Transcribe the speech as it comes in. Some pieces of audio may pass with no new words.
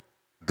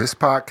This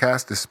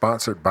podcast is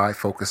sponsored by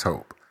Focus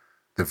Hope.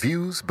 The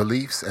views,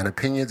 beliefs, and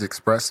opinions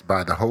expressed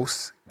by the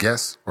hosts,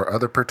 guests, or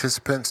other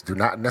participants do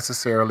not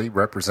necessarily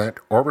represent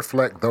or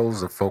reflect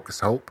those of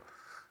Focus Hope,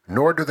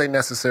 nor do they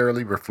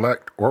necessarily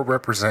reflect or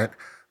represent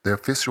the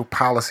official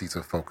policies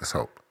of Focus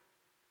Hope.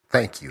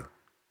 Thank you.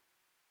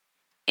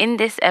 In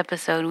this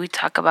episode, we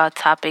talk about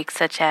topics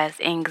such as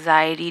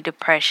anxiety,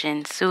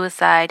 depression,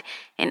 suicide,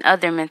 and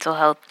other mental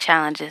health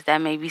challenges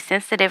that may be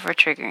sensitive or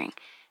triggering.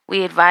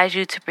 We advise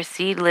you to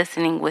proceed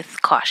listening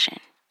with caution.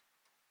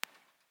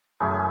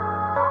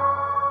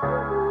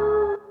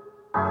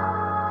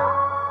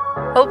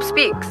 Hope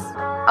Speaks,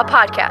 a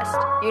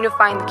podcast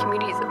unifying the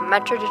communities of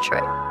Metro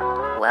Detroit.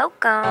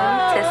 Welcome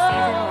to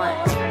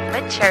Season 1,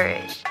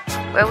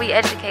 Maturish, where we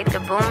educate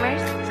the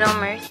boomers,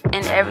 zoomers,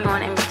 and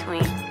everyone in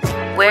between.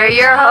 We're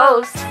your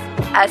hosts,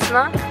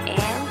 Esma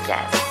and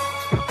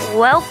Jess.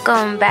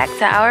 Welcome back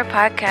to our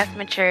podcast,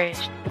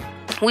 Maturish.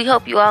 We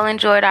hope you all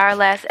enjoyed our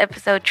last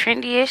episode,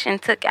 Trendy-ish,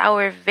 and took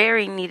our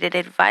very needed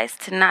advice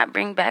to not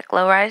bring back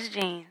low-rise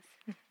jeans.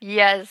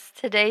 Yes,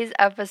 today's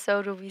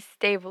episode will be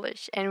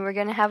Stable-ish, and we're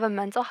going to have a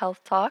mental health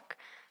talk.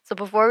 So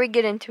before we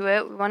get into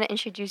it, we want to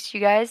introduce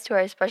you guys to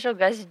our special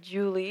guest,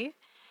 Julie.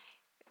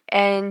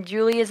 And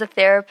Julie is a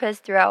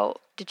therapist throughout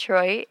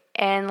Detroit,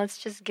 and let's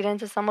just get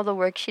into some of the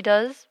work she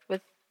does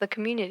with the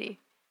community.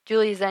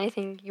 Julie, is there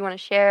anything you want to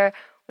share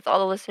with all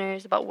the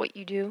listeners about what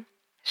you do?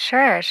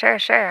 Sure.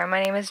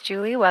 My name is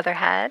Julie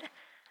Weatherhead.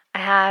 I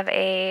have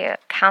a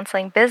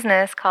counseling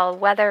business called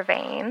Weather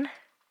Vane.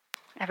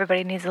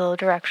 Everybody needs a little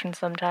direction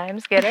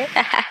sometimes. Get it?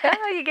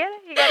 Oh, you get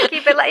it? You gotta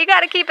keep it light. You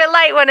gotta keep it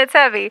light when it's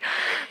heavy.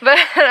 But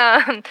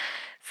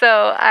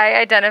so I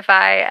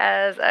identify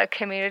as a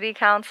community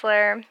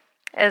counselor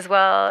as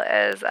well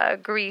as a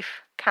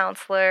grief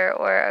counselor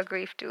or a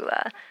grief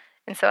doula.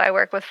 And so I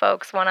work with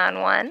folks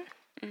one-on-one.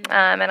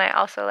 And I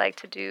also like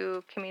to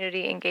do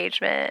community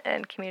engagement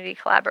and community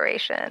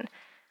collaboration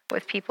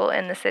with people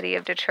in the city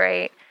of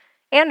Detroit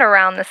and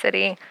around the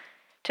city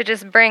to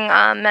just bring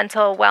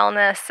mental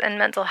wellness and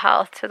mental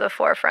health to the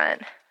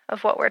forefront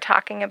of what we're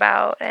talking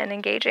about and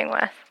engaging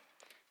with.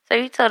 So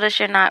you told us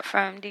you're not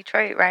from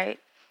Detroit, right?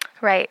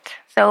 Right.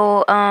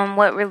 So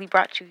what really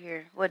brought you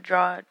here? What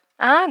drawed?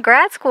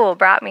 Grad school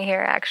brought me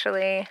here,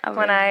 actually. Oh,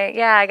 when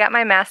really? I got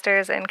my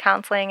master's in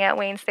counseling at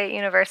Wayne State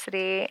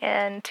University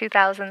in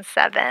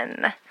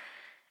 2007.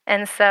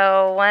 And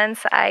so once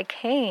I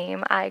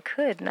came, I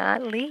could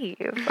not leave.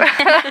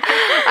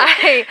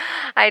 I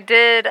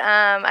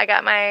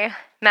got my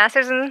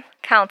master's in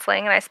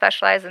counseling, and I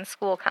specialize in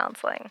school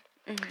counseling.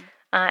 Mm-hmm.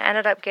 I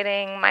ended up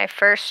getting my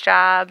first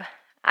job.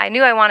 I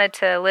knew I wanted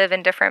to live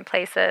in different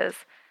places.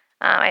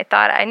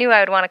 I knew I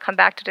would want to come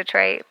back to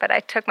Detroit, but I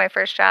took my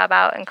first job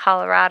out in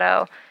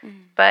Colorado. Mm-hmm.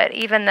 But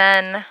even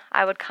then,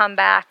 I would come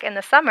back in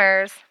the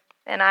summers,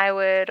 and I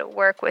would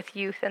work with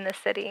youth in the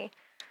city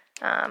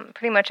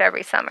pretty much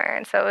every summer.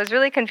 And so it was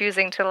really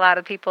confusing to a lot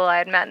of people I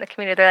had met in the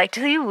community. They're like,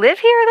 do you live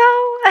here,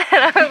 though?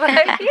 And I was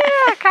like,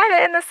 yeah, kind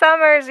of in the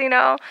summers,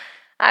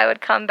 I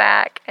would come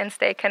back and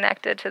stay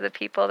connected to the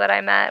people that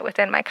I met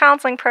within my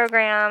counseling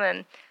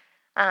program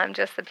and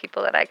just the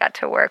people that I got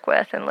to work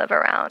with and live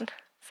around.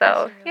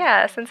 So,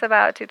 yeah, since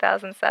about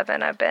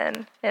 2007, I've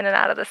been in and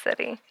out of the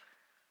city.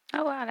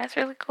 Oh, wow, that's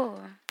really cool.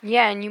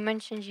 Yeah, and you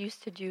mentioned you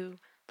used to do,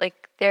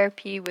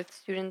 therapy with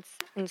students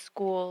in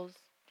schools.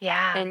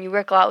 Yeah. And you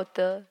work a lot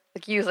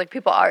with youth,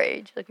 people our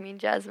age, like me and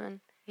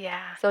Jasmine.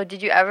 Yeah. So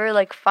did you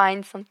ever,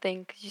 find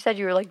something, because you said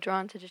you were,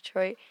 drawn to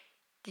Detroit.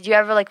 Did you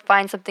ever,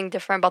 find something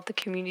different about the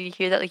community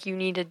here that, you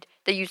needed,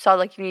 that you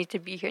saw, you needed to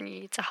be here and you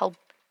needed to help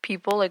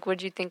people? What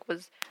did you think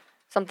was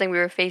something we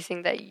were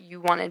facing that you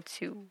wanted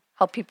to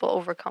help people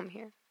overcome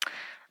here?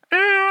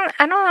 I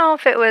don't know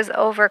if it was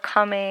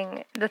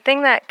overcoming. The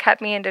thing that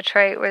kept me in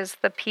Detroit was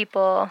the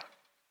people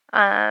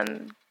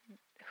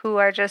who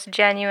are just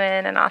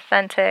genuine and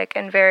authentic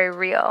and very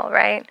real,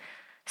 right?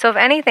 So if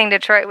anything,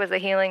 Detroit was a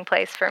healing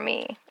place for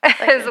me,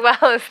 as well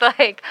as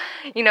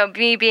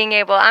me being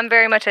able, I'm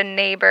very much a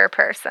neighbor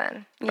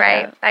person,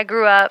 right? Yeah. I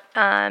grew up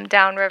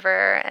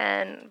downriver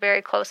and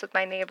very close with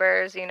my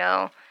neighbors,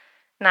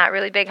 not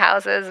really big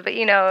houses, but,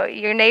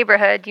 your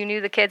neighborhood, you knew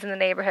the kids in the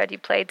neighborhood, you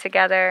played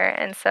together.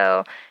 And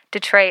so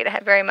Detroit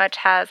very much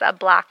has a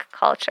block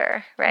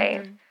culture,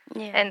 right? Mm-hmm.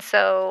 Yeah. And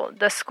so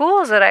the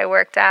schools that I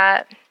worked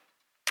at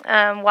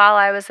while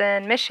I was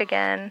in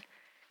Michigan,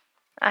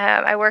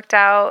 I worked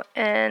out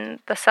in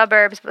the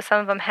suburbs, but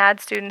some of them had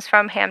students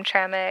from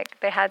Hamtramck.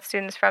 They had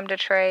students from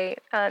Detroit,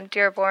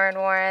 Dearborn,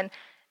 Warren.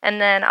 And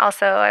then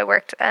also I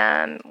worked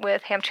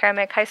with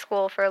Hamtramck High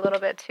School for a little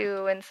bit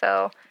too. And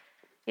so,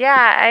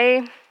 yeah,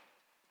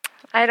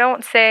 I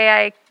don't say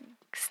I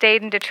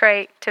stayed in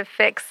Detroit to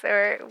fix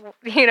or,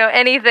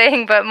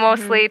 anything, but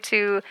mostly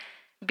to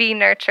be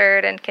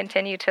nurtured and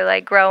continue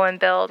to grow and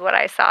build what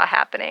I saw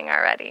happening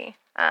already.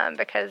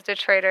 Because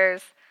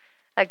Detroiters,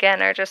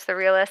 again, are just the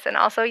realists. And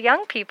also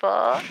young people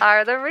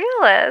are the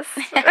realists.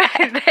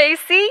 They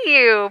see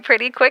you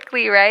pretty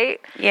quickly, right?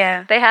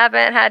 Yeah. They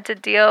haven't had to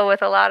deal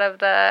with a lot of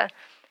the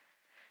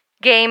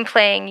game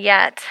playing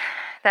yet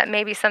that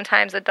maybe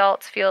sometimes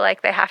adults feel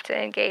like they have to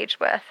engage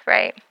with,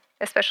 right?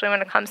 Especially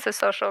when it comes to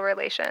social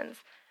relations.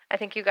 I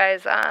think you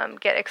guys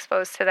get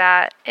exposed to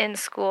that in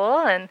school,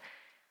 and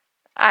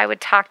I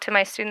would talk to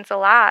my students a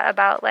lot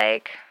about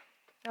like,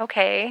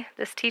 okay,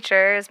 this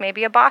teacher is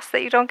maybe a boss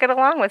that you don't get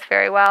along with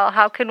very well.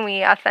 How can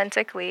we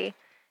authentically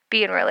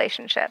be in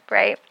relationship,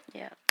 right?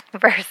 Yeah.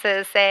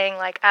 Versus saying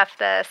like, F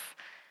this,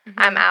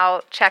 I'm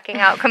out, checking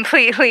out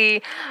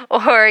completely,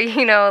 or,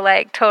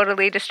 like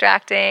totally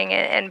distracting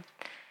and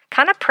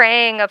kind of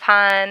preying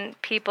upon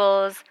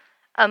people's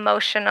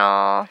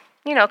emotional,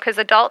 because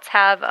adults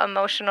have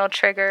emotional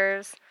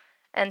triggers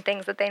and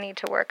things that they need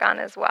to work on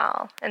as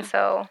well. And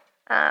so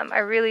I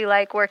really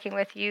like working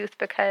with youth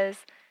because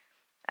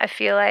I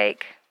feel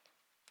like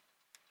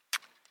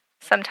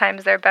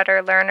sometimes they're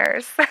better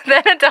learners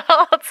than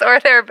adults, or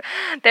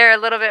they're a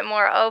little bit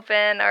more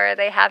open, or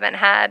they haven't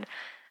had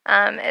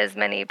as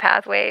many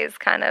pathways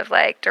kind of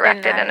like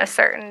directed in a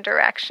certain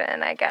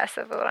direction, I guess,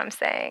 of what I'm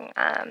saying.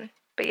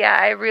 But yeah,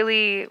 I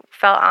really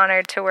felt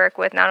honored to work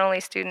with not only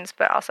students,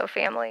 but also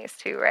families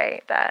too,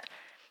 right? That,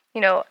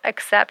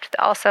 accept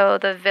also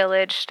the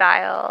village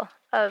style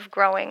of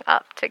growing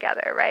up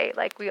together, right?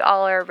 Like we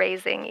all are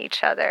raising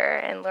each other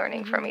and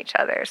learning from each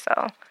other.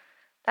 So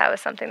that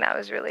was something that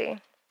was really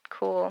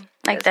cool.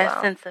 Like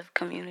that sense of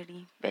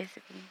community,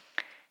 basically.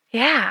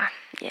 Yeah.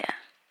 Yeah.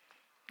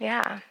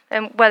 Yeah.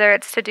 And whether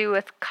it's to do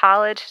with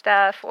college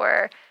stuff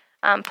or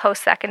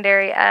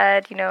post-secondary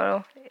ed,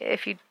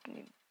 if you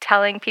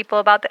telling people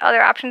about the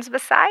other options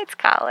besides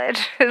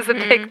college is a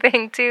big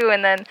thing too.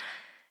 And then,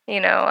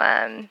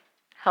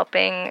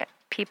 helping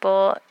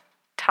people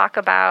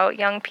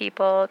young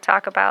people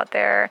talk about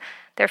their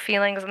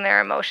feelings and their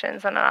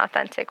emotions in an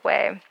authentic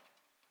way,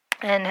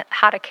 and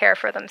how to care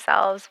for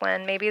themselves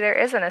when maybe there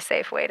isn't a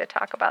safe way to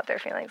talk about their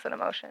feelings and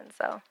emotions.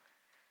 So,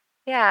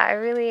 yeah, I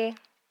really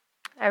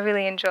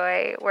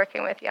enjoy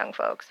working with young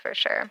folks for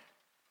sure.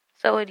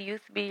 So would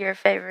youth be your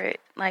favorite,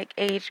 like,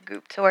 age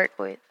group to work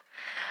with?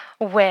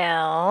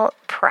 Well,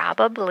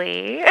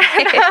 probably. No,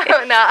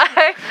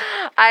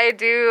 I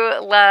do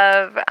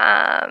love,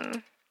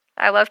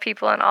 I love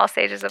people in all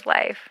stages of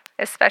life,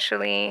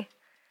 especially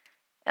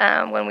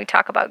when we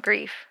talk about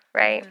grief,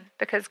 right?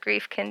 Because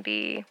grief can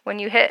be, when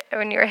you're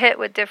hit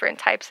with different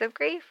types of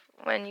grief,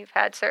 when you've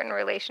had certain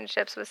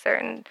relationships with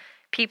certain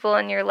people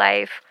in your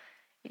life,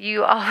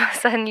 you all of a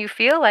sudden you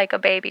feel like a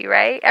baby,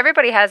 right?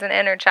 Everybody has an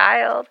inner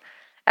child.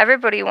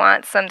 Everybody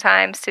wants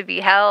sometimes to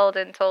be held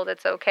and told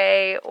it's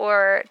okay,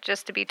 or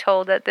just to be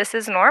told that this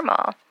is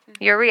normal.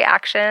 Your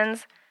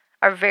reactions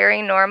are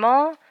very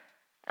normal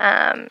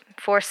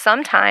for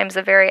sometimes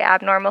a very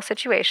abnormal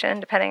situation,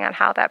 depending on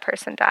how that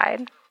person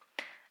died.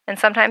 And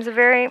sometimes a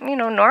very,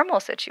 normal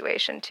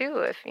situation too,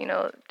 if,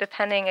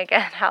 depending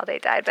again how they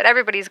died. But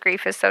everybody's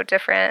grief is so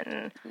different.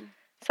 And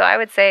so I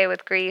would say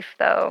with grief,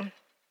 though,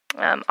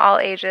 all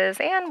ages,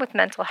 and with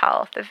mental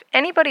health, if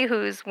anybody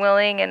who's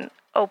willing and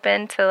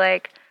open to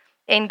like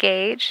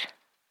engage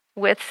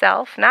with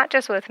self, not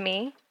just with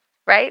me,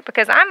 right?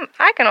 Because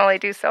I can only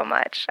do so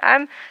much.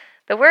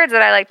 The words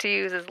that I like to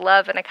use is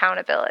love and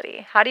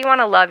accountability. How do you want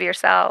to love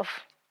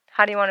yourself?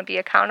 How do you want to be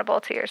accountable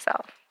to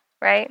yourself,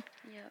 right?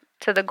 Yep.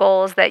 To the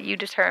goals that you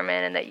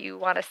determine and that you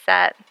want to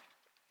set.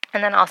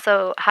 And then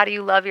also, how do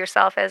you love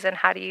yourself, as in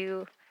how do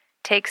you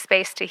take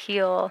space to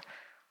heal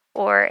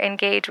or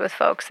engage with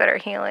folks that are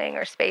healing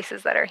or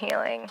spaces that are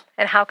healing?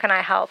 And how can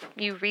I help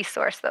you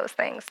resource those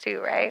things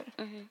too, right?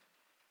 Mm-hmm.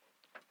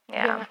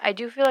 Yeah. I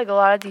do feel like a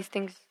lot of these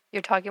things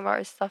you're talking about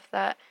is stuff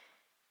that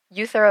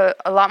youth are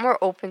a lot more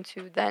open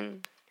to than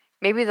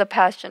maybe the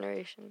past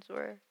generations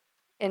were,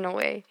 in a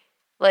way.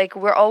 Like,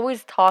 we're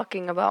always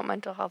talking about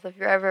mental health. If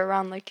you're ever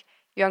around, like,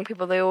 young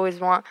people, they always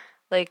want,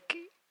 like,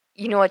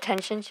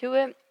 attention to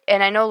it.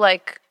 And I know,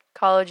 like,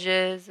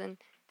 colleges and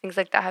things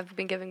like that have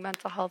been giving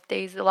mental health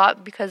days a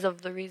lot because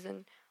of the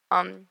reason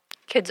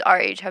kids our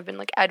age have been,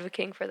 like,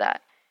 advocating for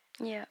that.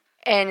 Yeah.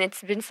 And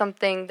it's been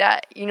something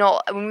that,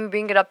 when we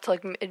bring it up to,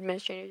 like,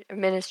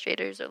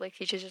 administrators or, like,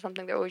 teachers or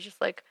something, they're always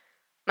just like,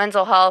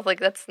 mental health, like,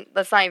 that's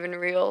not even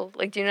real.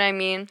 Like, do you know what I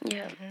mean?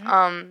 Yeah.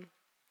 Mm-hmm.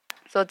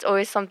 So it's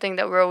always something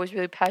that we're always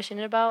really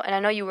passionate about. And I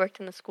know you worked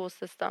in the school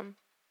system.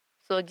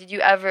 So did you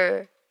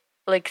ever,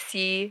 like,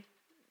 see,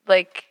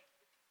 like,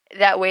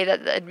 that way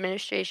that the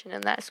administration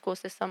and that school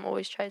system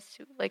always tries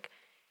to, like,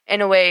 in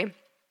a way,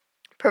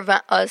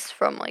 prevent us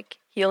from, like,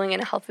 healing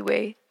in a healthy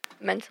way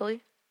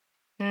mentally?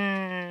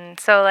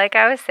 So like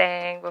I was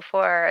saying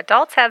before,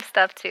 adults have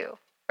stuff too,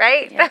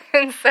 right? Yeah.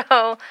 And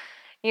so,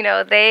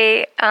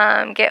 they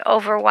get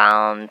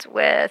overwhelmed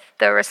with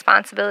the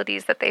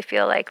responsibilities that they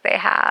feel like they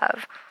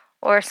have,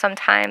 or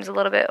sometimes a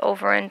little bit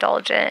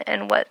overindulgent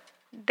in what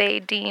they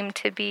deem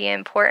to be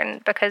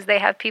important because they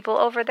have people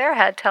over their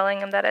head telling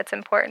them that it's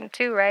important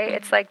too, right? Mm-hmm.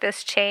 It's like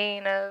this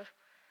chain of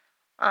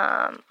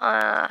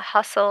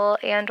hustle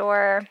and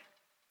or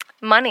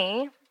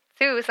money.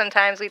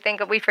 Sometimes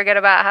we forget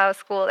about how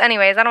school.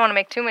 Anyways, I don't want to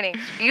make too many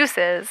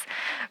excuses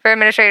for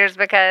administrators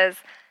because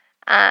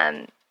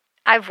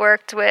I've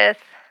worked with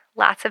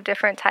lots of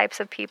different types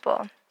of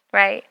people,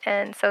 right?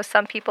 And so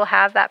some people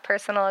have that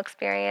personal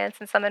experience,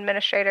 and some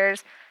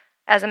administrators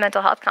as a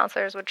mental health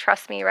counselors would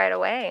trust me right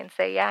away and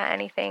say, yeah,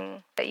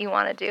 anything that you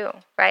want to do,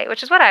 right?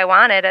 Which is what I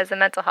wanted as a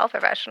mental health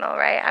professional,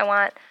 right? I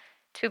want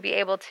to be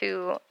able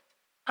to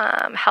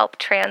help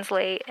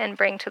translate and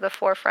bring to the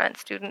forefront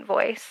student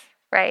voice,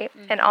 right?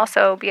 Mm-hmm. And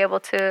also be able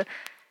to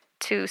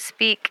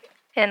speak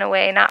in a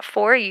way not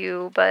for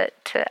you, but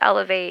to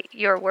elevate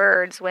your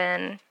words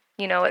when,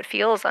 it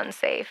feels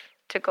unsafe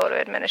to go to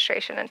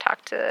administration and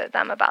talk to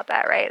them about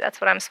that, right? That's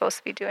what I'm supposed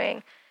to be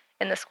doing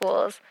in the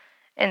schools.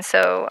 And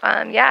so,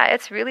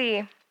 it's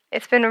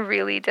been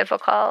really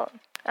difficult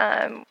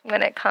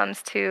when it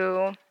comes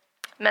to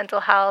mental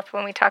health,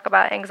 when we talk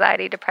about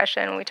anxiety,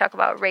 depression, when we talk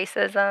about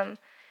racism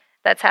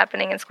that's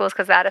happening in schools,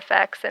 because that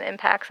affects and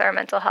impacts our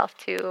mental health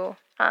too.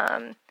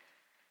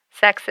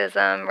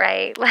 Sexism,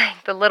 right?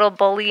 Like the little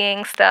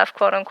bullying stuff,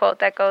 quote unquote,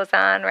 that goes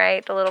on,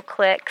 right? The little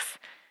cliques.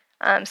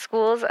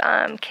 Schools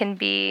can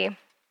be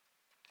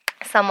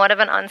somewhat of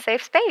an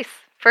unsafe space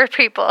for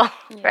people,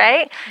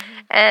 right? Mm-hmm.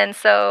 And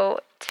so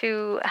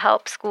to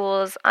help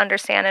schools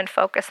understand and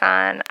focus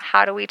on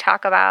how do we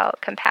talk about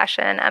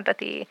compassion,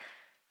 empathy.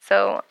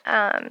 So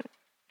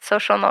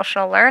social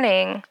emotional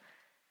learning,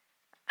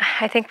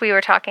 I think we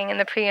were talking in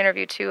the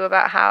pre-interview too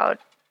about how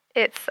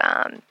it's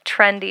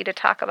trendy to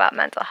talk about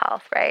mental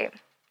health, right?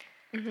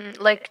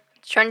 Mm-hmm. Like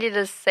trendy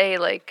to say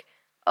like,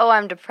 oh,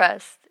 I'm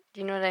depressed.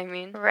 Do you know what I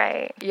mean?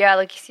 Right. Yeah,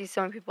 like you see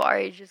so many people our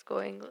age just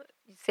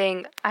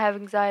saying, I have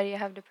anxiety, I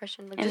have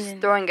depression, like just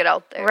throwing it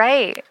out there.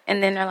 Right.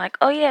 And then they're like,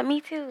 oh yeah,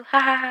 me too. Ha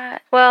ha ha.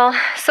 Well,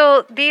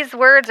 so these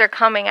words are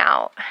coming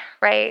out,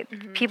 right?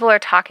 Mm-hmm. People are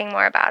talking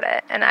more about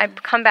it. And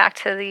I've come back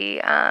to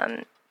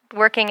the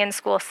working in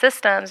school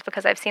systems,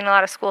 because I've seen a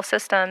lot of school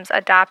systems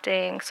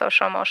adopting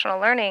social emotional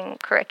learning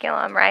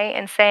curriculum, right?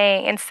 And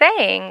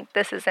saying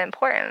this is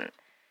important.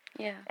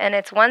 Yeah. And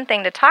it's one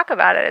thing to talk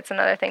about it, it's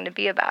another thing to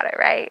be about it,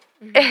 right?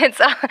 Mm-hmm.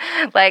 It's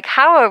like,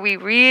 how are we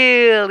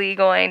really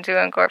going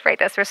to incorporate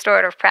this?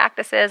 Restorative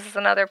practices is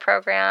another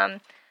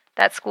program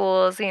that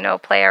schools,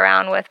 play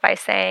around with by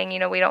saying,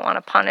 we don't want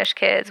to punish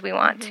kids. We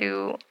want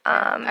to...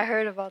 I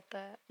heard about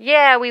that.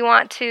 Yeah, we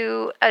want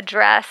to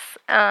address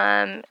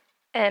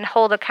and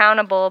hold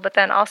accountable, but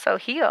then also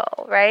heal,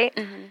 right?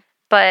 Mm-hmm.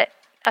 But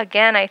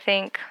again, I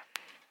think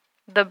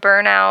the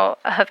burnout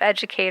of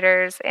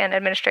educators and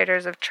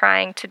administrators of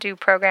trying to do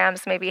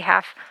programs maybe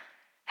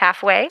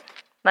halfway,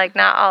 like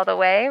not all the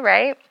way,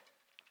 right?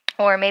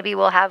 Or maybe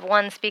we'll have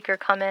one speaker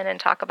come in and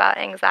talk about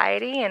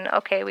anxiety, and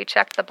okay, we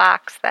checked the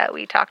box that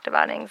we talked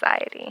about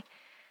anxiety.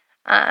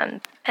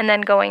 And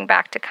then going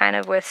back to kind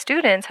of with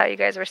students, how you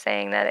guys were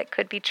saying that it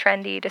could be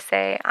trendy to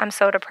say, I'm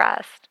so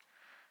depressed.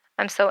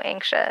 I'm so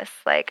anxious,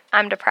 like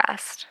I'm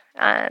depressed.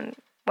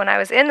 When I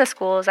was in the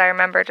schools, I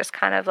remember just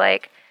kind of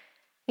like,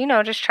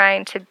 just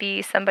trying to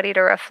be somebody to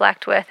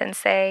reflect with and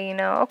say,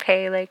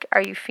 okay, like,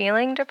 are you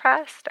feeling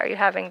depressed? Are you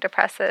having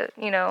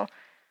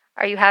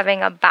are you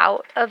having a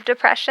bout of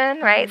depression,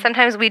 right? Mm-hmm.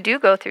 Sometimes we do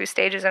go through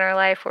stages in our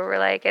life where we're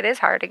like, it is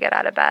hard to get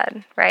out of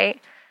bed, right?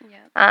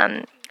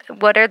 Yeah.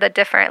 What are the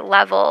different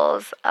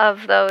levels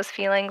of those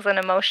feelings and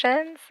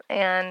emotions,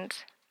 and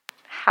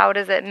how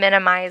does it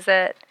minimize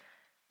it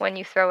when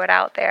you throw it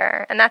out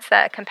there? And that's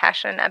that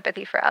compassion and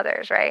empathy for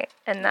others, right?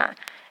 And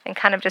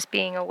kind of just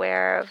being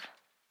aware of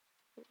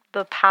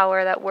the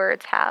power that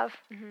words have.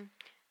 Mm-hmm.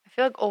 I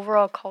feel like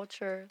overall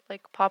culture,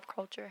 like pop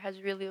culture,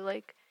 has really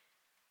like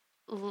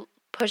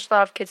pushed a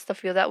lot of kids to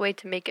feel that way,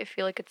 to make it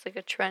feel like it's like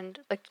a trend,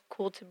 like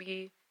cool to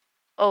be,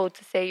 to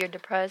say you're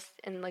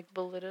depressed and like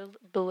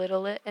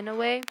belittle it in a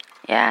way.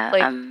 Yeah.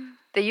 Like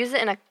they use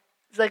it in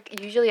it's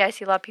like usually I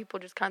see a lot of people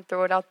just kind of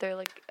throw it out there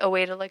like a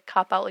way to like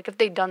cop out, like if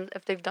they've done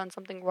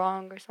something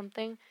wrong or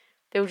something,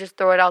 they would just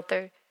throw it out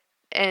there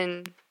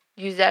and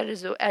use that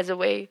as a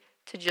way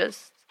to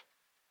just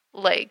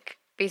like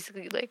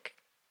basically like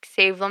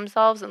save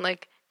themselves and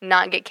like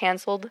not get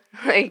canceled.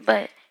 Like,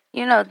 but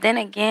then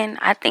again,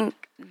 I think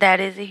that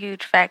is a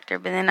huge factor.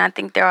 But then I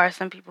think there are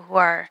some people who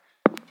are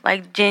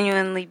like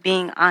genuinely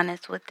being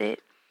honest with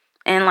it.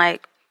 And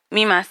like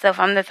me myself,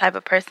 I'm the type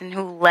of person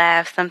who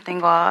laughs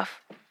something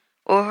off,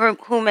 or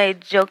who may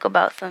joke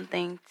about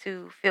something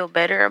to feel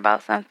better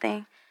about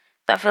something.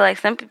 So I feel like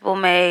some people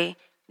may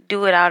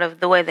do it out of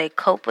the way they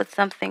cope with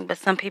something, but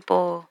some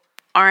people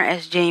aren't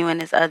as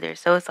genuine as others.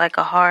 So it's like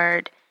a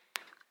hard,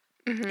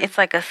 it's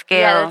like a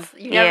scale.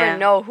 Yeah, you never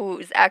know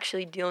who's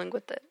actually dealing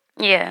with it.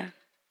 Yeah.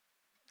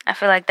 I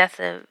feel like that's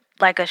a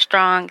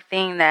strong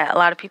thing that a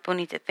lot of people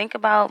need to think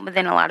about, but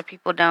then a lot of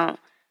people don't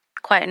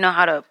quite know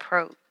how to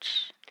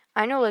approach.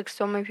 I know like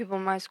so many people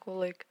in my school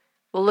like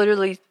will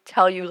literally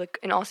tell you like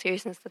in all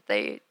seriousness that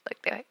they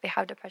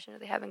have depression or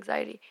they have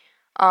anxiety.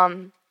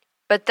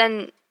 But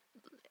then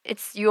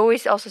you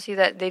always also see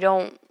that they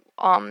don't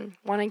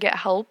want to get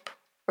help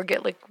or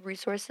get like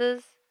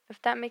resources,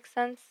 if that makes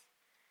sense.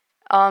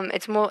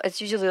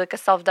 It's usually like a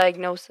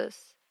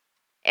self-diagnosis.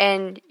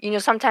 And,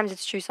 sometimes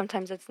it's true,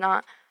 sometimes it's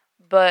not.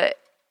 But,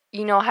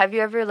 have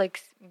you ever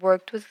like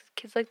worked with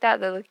kids like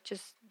that like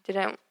just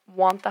didn't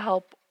want the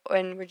help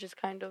and were just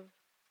kind of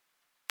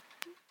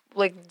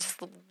like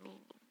just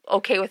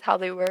okay with how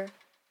they were?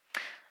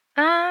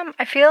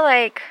 I feel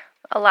like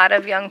a lot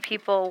of young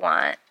people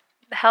want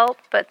help,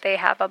 but they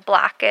have a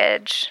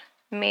blockage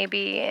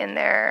maybe in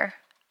their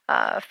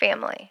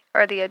family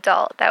or the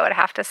adult that would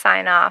have to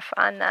sign off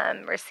on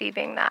them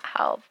receiving that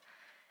help.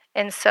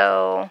 And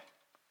so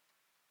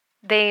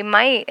they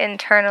might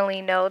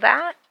internally know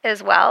that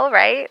as well,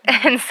 right?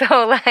 And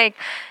so, like,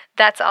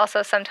 that's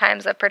also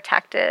sometimes a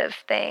protective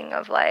thing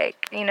of,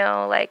 like, you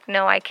know, like,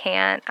 no, I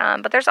can't.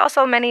 But there's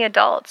also many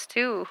adults,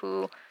 too,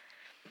 who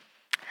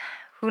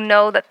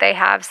know that they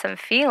have some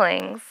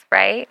feelings,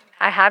 right?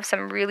 I have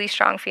some really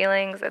strong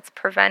feelings. It's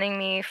preventing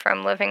me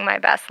from living my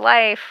best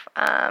life.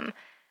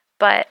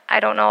 But I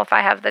don't know if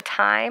I have the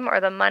time or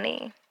the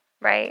money,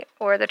 right?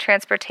 Or the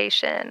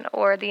transportation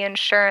or the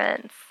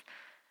insurance.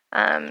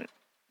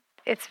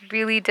 It's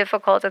really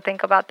difficult to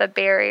think about the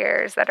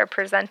barriers that are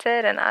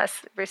presented in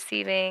us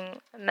receiving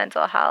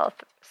mental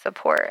health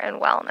support and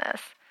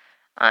wellness.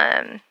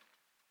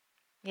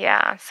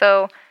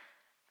 So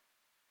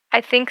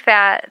I think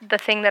that the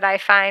thing that I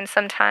find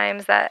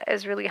sometimes that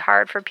is really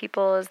hard for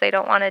people is they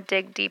don't want to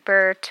dig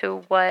deeper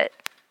to what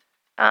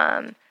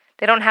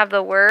they don't have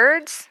the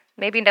words.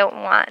 Maybe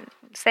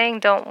saying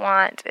don't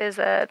want is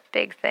a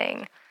big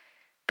thing.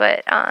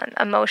 But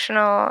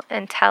emotional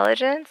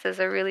intelligence is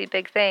a really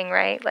big thing,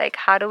 right? Like,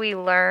 how do we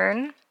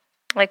learn?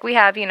 Like, we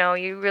have,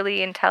 you're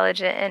really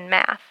intelligent in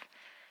math.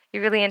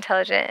 You're really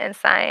intelligent in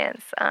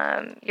science.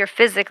 You're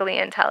physically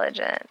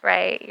intelligent,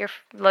 right? You're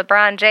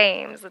LeBron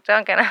James,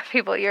 dunking on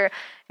people. You're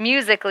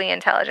musically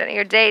intelligent.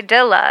 You're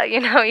Dilla,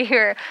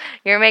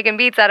 you're making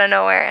beats out of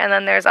nowhere. And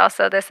then there's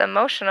also this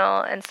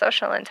emotional and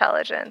social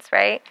intelligence,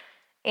 right?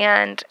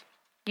 And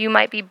you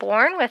might be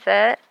born with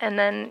it, and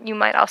then you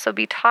might also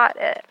be taught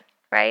it,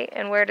 right?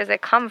 And where does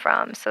it come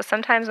from? So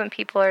sometimes when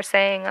people are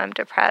saying I'm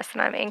depressed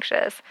and I'm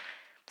anxious,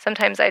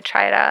 sometimes I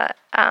try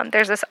to,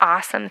 there's this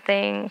awesome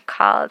thing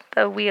called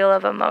the Wheel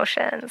of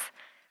Emotions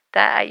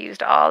that I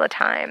used all the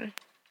time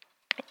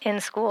in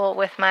school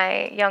with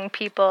my young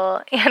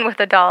people and with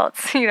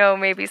adults,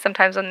 maybe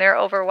sometimes when they're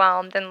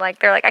overwhelmed and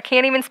they're like, I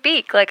can't even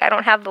speak. Like, I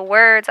don't have the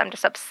words. I'm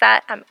just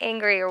upset. I'm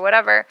angry or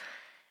whatever.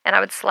 And I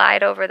would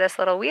slide over this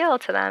little wheel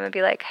to them and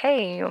be like,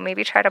 hey,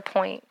 maybe try to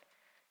point,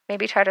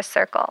 maybe try to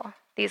circle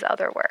these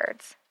other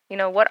words.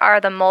 What are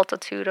the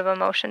multitude of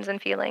emotions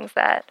and feelings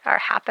that are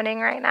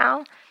happening right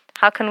now?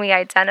 How can we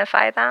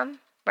identify them,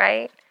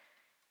 right?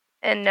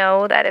 And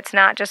know that it's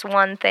not just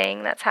one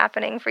thing that's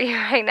happening for you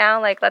right now.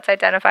 Like, let's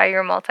identify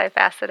you're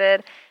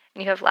multifaceted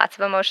and you have lots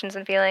of emotions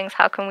and feelings.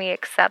 How can we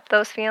accept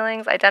those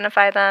feelings,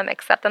 identify them,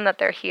 accept them that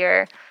they're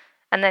here?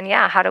 And then,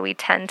 how do we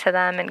tend to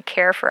them and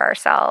care for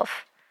ourselves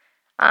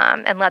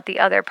and let the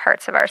other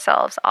parts of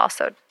ourselves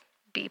also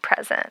be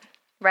present,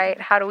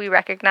 right? How do we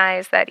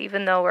recognize that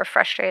even though we're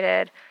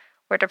frustrated,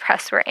 we're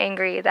depressed, we're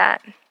angry,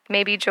 that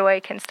maybe joy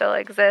can still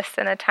exist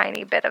in a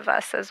tiny bit of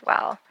us as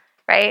well,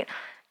 right?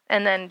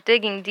 And then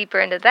digging deeper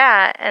into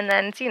that, and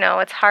then,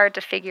 it's hard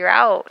to figure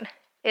out,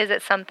 is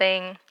it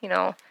something,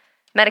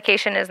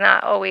 medication is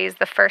not always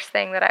the first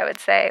thing that I would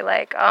say,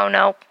 like, oh,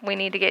 no, we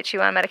need to get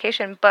you on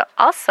medication. But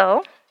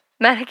also,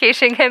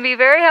 medication can be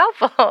very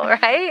helpful,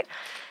 right?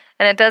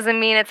 And it doesn't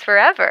mean it's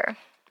forever.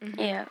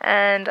 Yeah.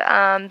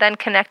 And then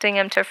connecting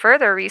them to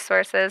further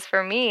resources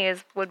for me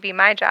would be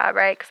my job,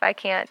 right? Because I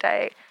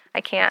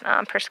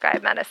can't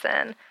prescribe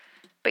medicine.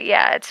 But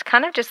it's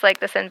kind of just like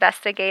this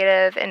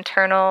investigative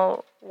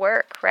internal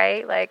work,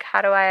 right? Like,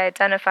 how do I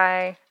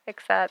identify,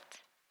 accept,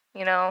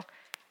 and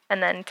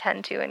then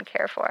tend to and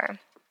care for?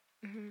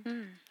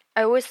 Mm-hmm.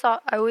 I always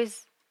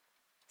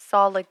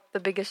saw like the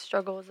biggest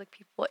struggle is like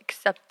people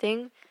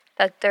accepting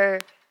that they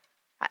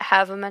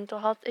have a mental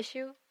health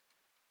issue,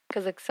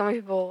 because like some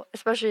people,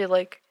 especially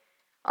like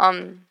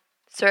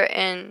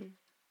certain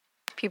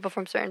people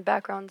from certain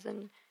backgrounds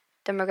and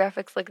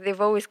demographics, like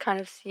they've always kind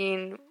of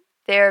seen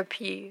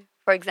therapy,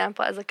 for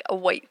example, as like a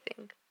white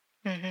thing,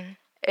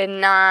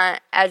 and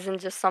not as in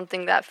just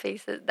something that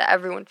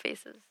everyone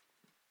faces,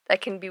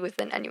 that can be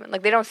within anyone.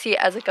 Like, they don't see it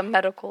as like a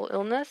medical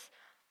illness,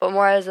 but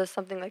more as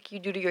something like you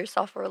do to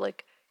yourself, or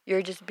like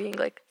you're just being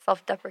like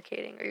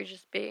self-deprecating, or you're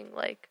just being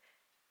like,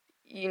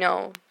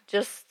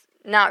 just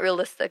not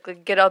realistic.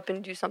 Like, get up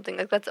and do something.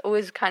 Like, that's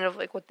always kind of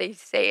like what they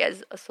say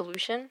as a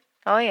solution.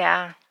 Oh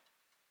yeah.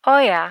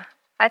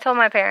 I told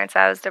my parents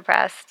I was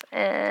depressed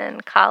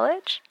in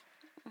college,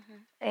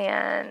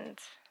 and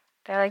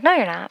they're like, no,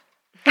 you're not.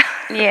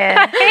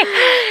 Yeah.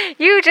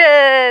 You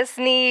just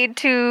need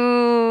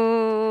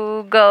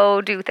to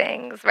go do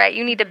things, right?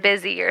 You need to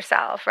busy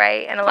yourself,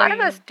 right? And a lot of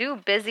us do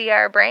busy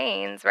our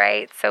brains,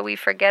 right? So we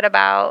forget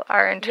about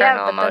our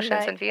internal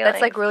emotions and feelings.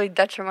 That's like really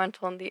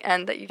detrimental in the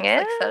end, that you just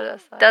like set it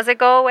aside. Does it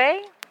go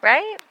away,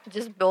 right? It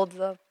just builds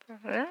up.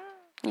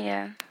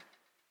 Yeah.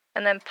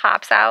 And then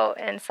pops out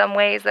in some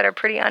ways that are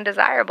pretty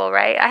undesirable,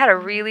 right? I had a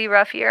really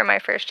rough year my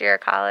first year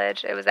of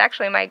college. It was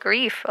actually my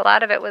grief. A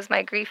lot of it was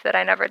my grief that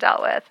I never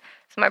dealt with.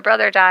 So my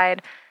brother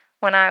died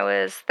when I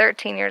was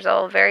 13 years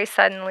old, very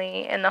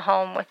suddenly, in the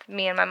home with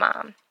me and my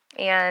mom.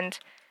 And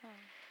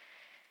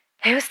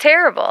it was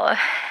terrible.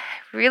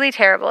 really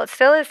terrible. It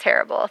still is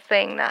terrible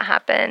thing that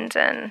happened.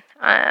 And,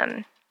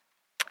 I'm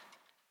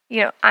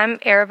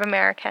Arab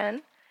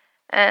American,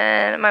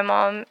 and my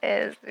mom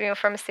is,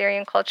 from a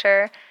Syrian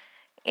culture.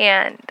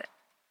 And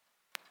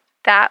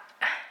that,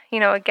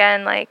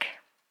 again, like,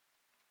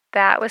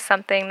 that was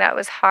something that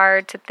was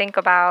hard to think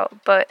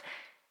about, but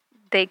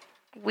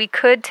we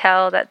could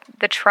tell that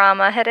the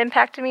trauma had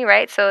impacted me,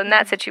 right? So in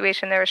that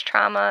situation, there was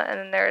trauma and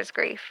then there was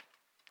grief.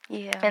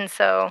 Yeah. And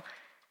so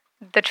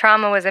the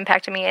trauma was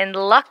impacting me. And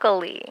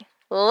luckily,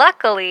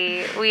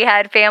 we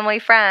had family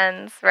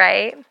friends,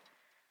 right,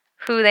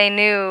 who they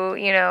knew,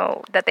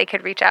 that they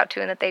could reach out to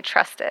and that they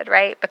trusted,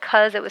 right?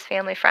 Because it was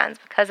family friends,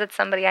 because it's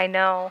somebody I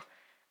know,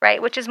 right?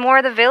 Which is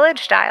more the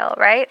village style,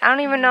 right? I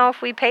don't even know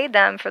if we paid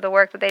them for the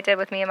work that they did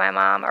with me and my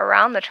mom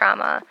around the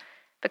trauma.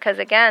 Because,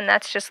 again,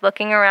 that's just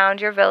looking around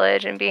your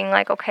village and being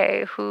like,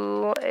 okay,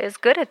 who is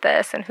good at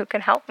this and who can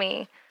help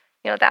me?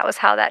 That was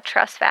how that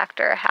trust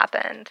factor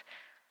happened.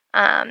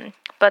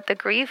 But the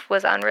grief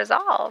was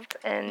unresolved.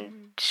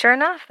 And sure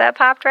enough, that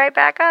popped right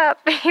back up,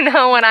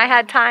 when I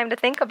had time to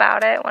think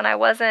about it, when I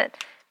wasn't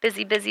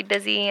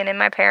busy and in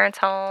my parents'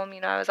 home.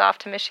 I was off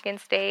to Michigan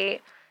State,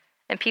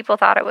 and people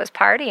thought it was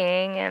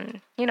partying.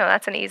 And,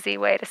 that's an easy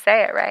way to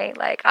say it, right?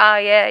 Like, oh,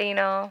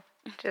 yeah,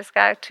 just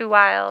got too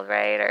wild,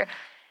 right? Or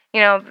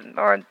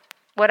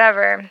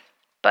whatever.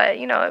 But,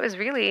 it was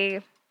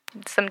really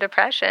some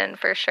depression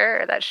for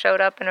sure that showed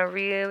up in a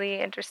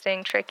really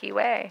interesting, tricky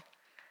way.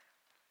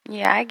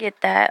 Yeah, I get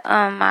that.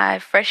 My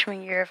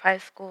freshman year of high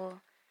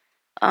school,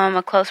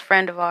 a close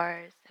friend of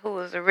ours who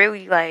was a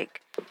really,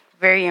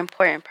 very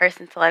important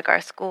person to,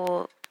 our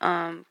school,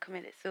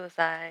 committed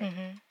suicide.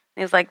 Mm-hmm.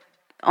 It was,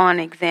 on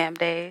exam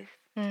days.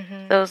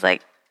 Mm-hmm. So it was,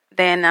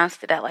 they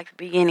announced it at, the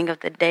beginning of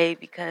the day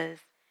because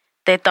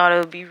they thought it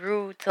would be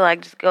rude to,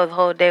 just go the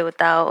whole day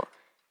without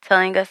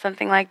telling us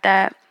something like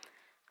that.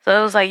 So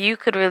it was, you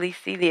could really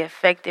see the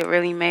effect it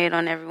really made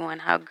on everyone,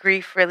 how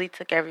grief really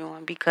took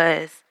everyone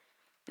because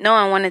no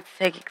one wanted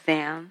to take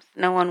exams.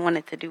 No one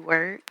wanted to do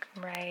work.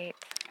 Right.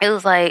 It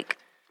was,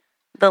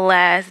 the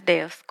last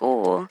day of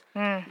school,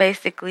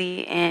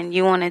 basically, and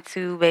you wanted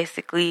to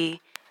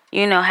basically,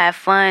 have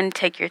fun,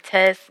 take your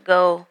tests,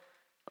 go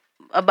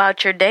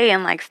about your day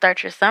and,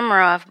 start your summer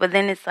off. But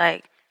then it's,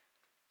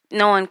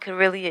 no one could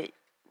really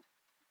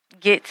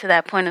get to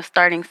that point of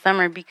starting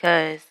summer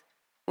because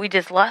we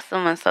just lost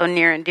someone so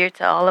near and dear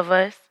to all of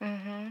us.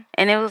 Mm-hmm.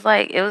 And it was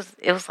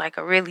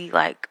a really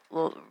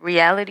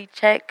reality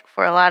check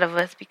for a lot of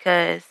us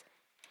because,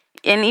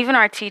 and even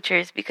our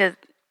teachers, because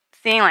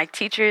seeing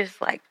teachers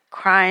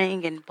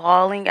crying and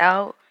bawling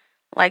out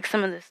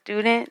some of the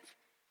students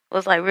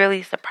was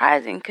really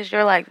surprising because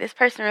you're this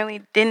person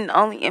really didn't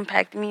only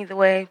impact me the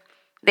way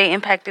they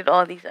impacted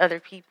all these other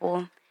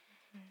people.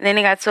 And then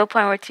it got to a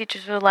point where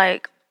teachers were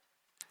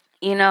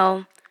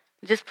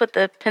just put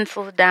the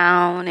pencils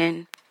down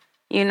and,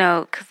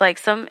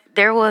 because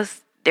there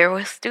was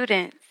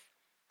students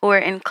who were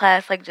in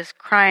class, just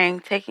crying,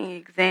 taking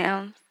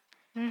exams.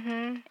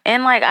 Mm-hmm.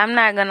 And, I'm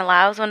not going to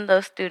lie, I was one of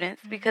those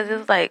students because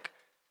it was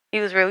he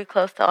was really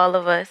close to all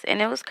of us.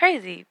 And it was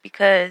crazy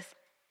because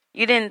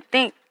you didn't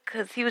think,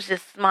 because he was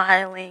just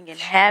smiling and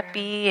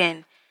happy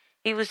and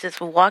he was just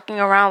walking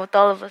around with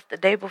all of us the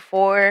day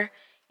before,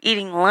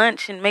 eating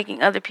lunch and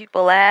making other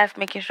people laugh,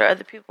 making sure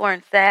other people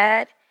weren't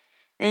sad.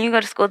 Then you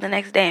go to school the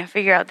next day and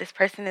figure out this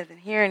person isn't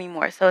here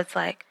anymore. So it's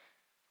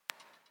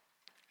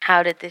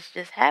how did this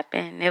just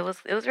happen? It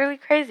was really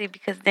crazy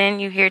because then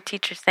you hear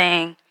teachers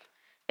saying,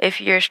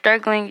 if you're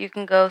struggling, you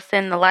can go sit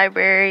in the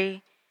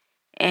library.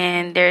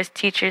 And there's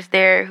teachers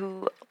there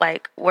who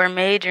were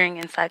majoring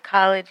in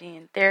psychology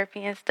and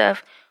therapy and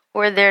stuff, who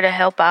are there to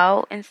help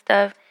out and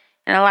stuff.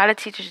 And a lot of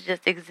teachers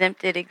just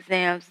exempted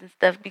exams and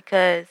stuff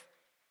because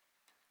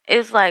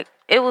it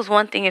was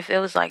one thing if it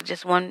was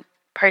just one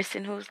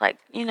person who was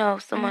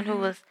someone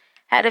who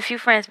had a few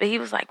friends, but he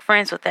was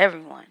friends with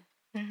everyone.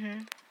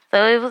 Mm-hmm.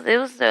 So it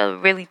was a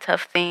really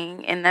tough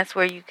thing, and that's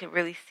where you could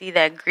really see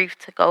that grief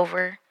took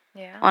over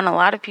on a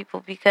lot of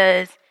people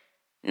because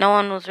no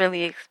one was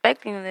really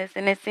expecting this,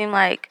 and it seemed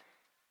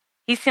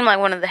he seemed like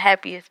one of the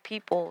happiest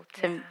people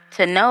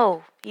to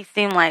know. He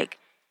seemed like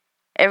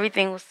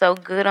everything was so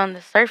good on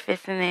the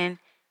surface, and then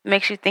it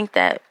makes you think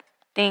that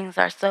things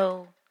are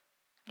so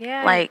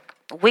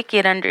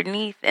wicked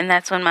underneath. And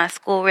that's when my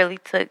school really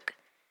took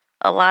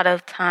a lot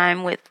of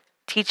time with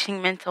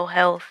teaching mental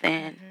health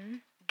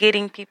and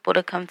getting people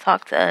to come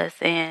talk to us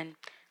and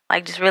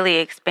just really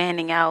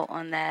expanding out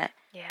on that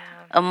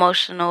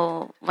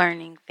emotional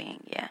learning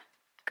thing.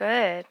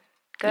 Good.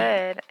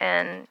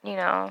 And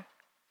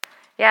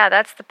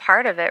that's the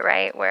part of it,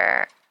 right,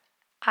 where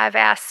I've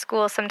asked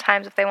schools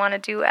sometimes if they want to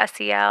do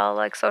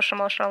SEL, social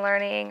emotional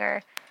learning,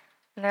 and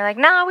they're like,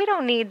 no, we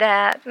don't need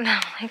that. And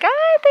I'm like,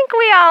 I think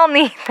we all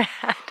need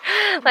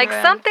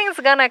that. Something's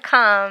going to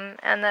come,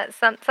 and that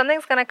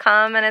something's going to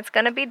come, and it's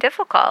going to be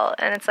difficult.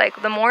 And it's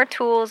the more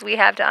tools we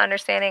have to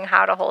understanding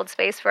how to hold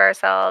space for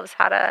ourselves,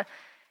 how to,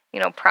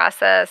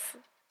 process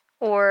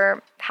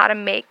or how to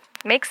make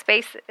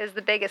space is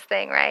the biggest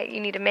thing, right? You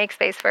need to make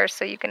space first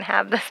so you can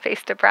have the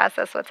space to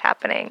process what's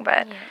happening.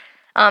 But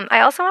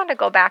I also wanted to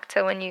go back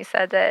to when you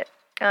said that,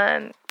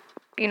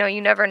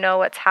 you never know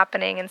what's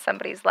happening in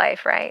somebody's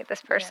life, right?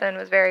 This person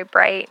was very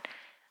bright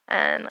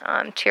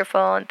and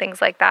cheerful and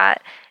things like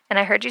that. And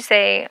I heard you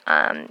say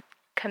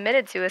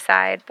committed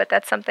suicide, but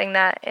that's something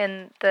that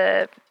in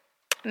the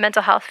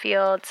mental health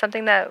field,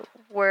 something that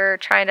we're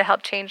trying to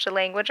help change the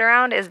language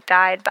around is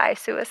died by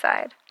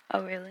suicide.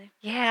 Oh, really?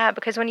 Yeah,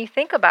 because when you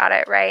think about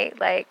it, right,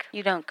 like...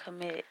 You don't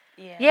commit.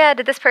 Yeah. Yeah,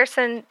 did this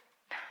person...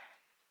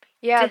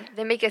 Yeah,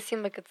 they make it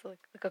seem like it's like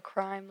a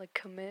crime, like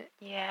commit.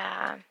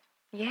 Yeah.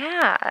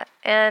 Yeah,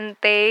 and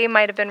they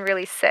might have been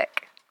really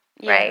sick,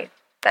 right?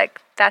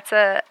 Like, that's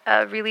a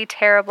really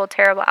terrible,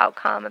 terrible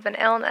outcome of an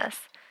illness.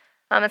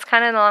 It's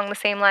kind of along the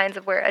same lines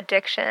of where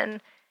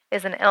addiction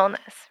is an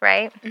illness,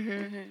 right?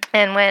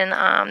 And when,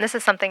 this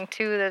is something,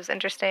 too, that was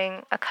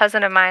interesting. A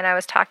cousin of mine, I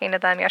was talking to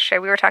them yesterday.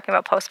 We were talking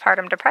about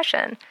postpartum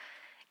depression.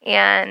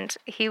 And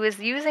he was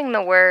using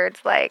the words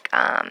like,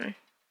 when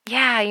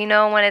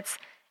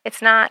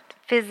it's not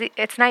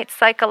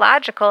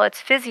psychological,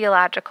 it's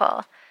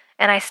physiological.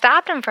 And I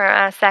stopped him for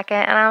a second,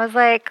 and I was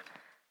like,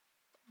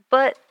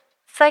 but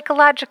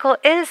psychological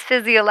is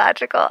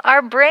physiological.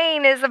 Our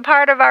brain is a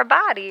part of our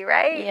body,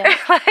 right? Yeah.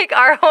 Like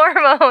our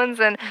hormones,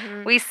 and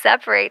we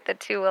separate the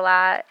two a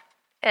lot,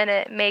 and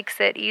it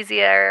makes it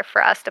easier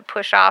for us to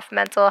push off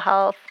mental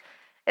health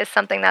as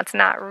something that's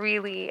not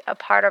really a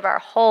part of our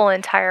whole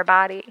entire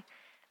body,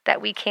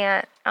 that we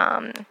can't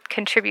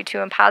contribute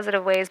to in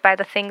positive ways by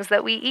the things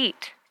that we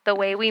eat, the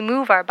way we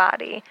move our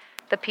body,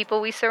 the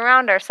people we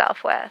surround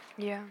ourselves with.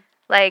 Yeah.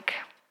 Like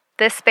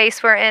this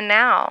space we're in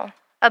now,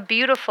 a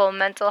beautiful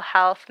mental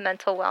health,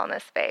 mental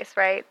wellness space,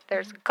 right?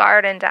 There's a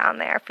garden down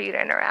there for you to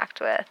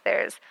interact with.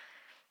 There's,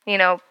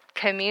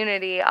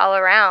 community all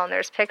around.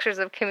 There's pictures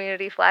of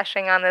community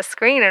flashing on the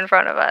screen in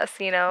front of us,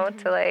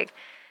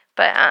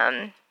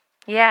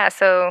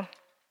 so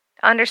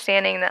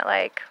understanding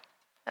that,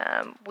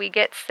 we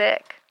get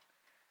sick.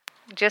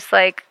 Just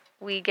like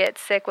we get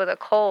sick with a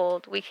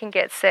cold, we can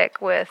get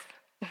sick with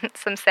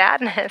some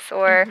sadness,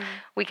 or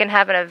we can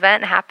have an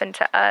event happen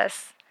to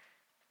us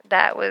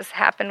that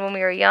happened when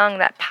we were young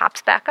that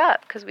pops back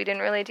up because we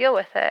didn't really deal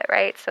with it,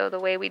 right? So the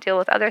way we deal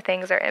with other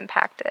things are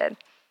impacted.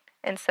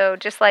 And so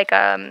just like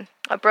a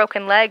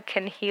broken leg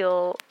can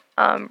heal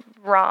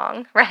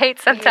wrong, right?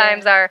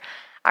 Sometimes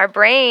our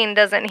brain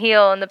doesn't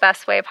heal in the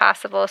best way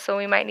possible, so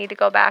we might need to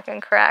go back and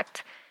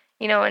correct,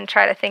 and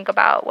try to think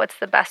about what's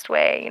the best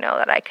way,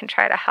 that I can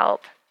try to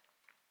help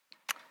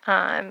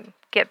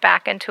get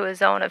back into a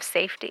zone of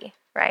safety,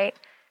 right?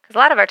 Because a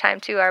lot of our time,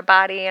 too, our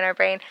body and our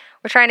brain,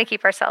 we're trying to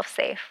keep ourselves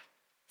safe.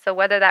 So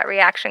whether that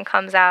reaction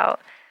comes out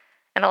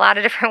in a lot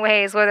of different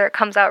ways, whether it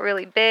comes out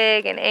really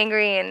big and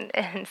angry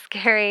and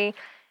scary,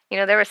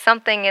 there was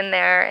something in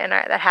there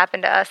that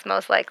happened to us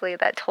most likely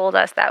that told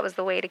us that was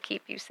the way to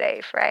keep you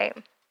safe, right?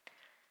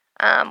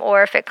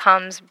 Or if it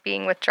comes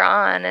being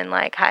withdrawn and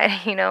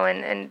hiding,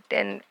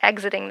 and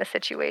exiting the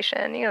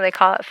situation, they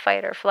call it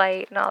fight or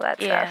flight and all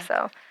that stuff.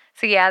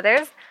 So yeah,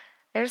 there's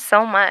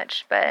so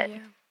much, but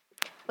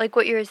like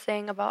what you were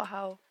saying about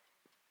how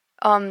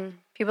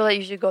people that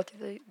usually go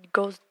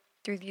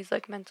through these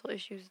mental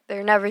issues,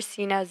 they're never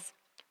seen as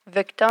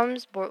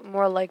victims, but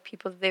more like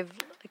people they've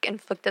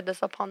inflicted this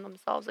upon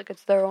themselves,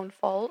 it's their own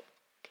fault,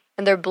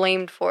 and they're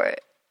blamed for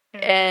it.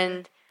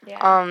 And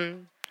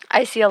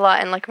I see a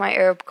lot in my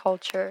Arab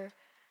culture,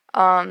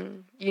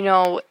 to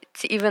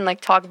even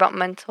talk about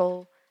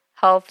mental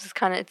health is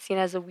it's seen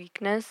as a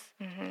weakness.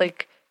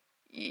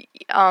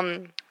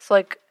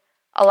 So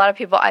a lot of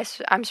people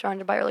I'm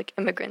surrounded by are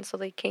immigrants, so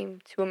they came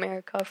to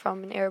America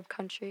from an Arab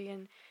country,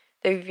 and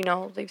they've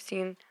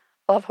seen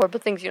a lot of horrible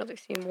things. They've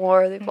seen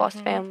war, they've lost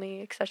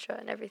family, etc.,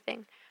 and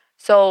everything.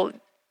 So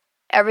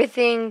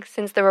everything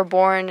since they were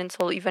born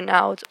until even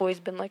now, it's always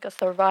been a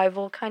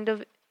survival kind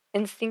of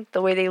instinct.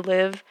 The way they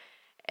live,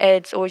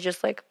 it's always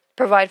just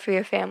provide for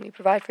your family,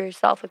 provide for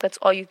yourself. That's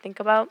all you think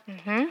about,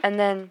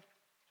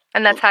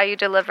 And that's how you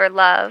deliver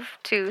love,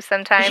 too,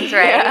 sometimes,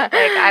 right?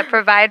 I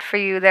provide for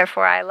you,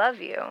 therefore I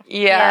love you.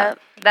 Yeah.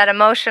 That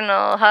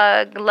emotional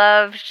hug,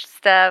 love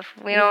stuff,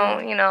 we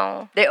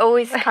don't, They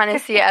always kind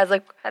of see it as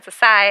that's a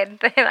side.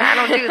 I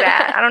don't do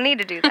that. I don't need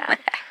to do that.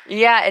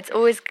 Yeah,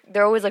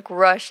 they're always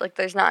rushed.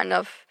 There's not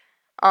enough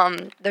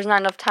time.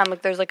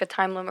 There's a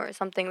time limit or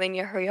something. Then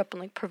you hurry up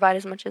and provide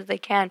as much as they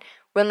can.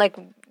 When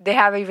they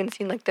haven't even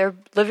seen they're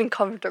living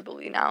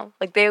comfortably now.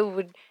 They're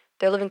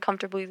living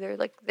comfortably.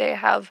 They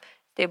have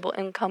stable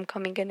income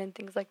coming in and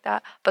things like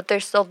that, but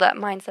there's still that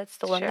mindset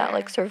still in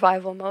that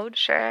survival mode.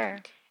 Sure.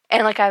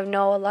 And I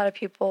know a lot of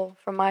people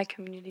from my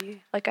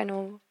community, I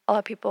know a lot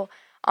of people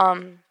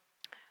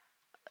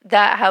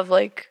that have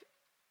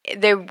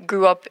they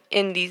grew up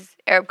in these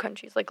Arab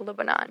countries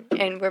Lebanon,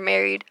 and were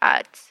married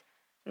at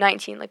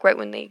 19, right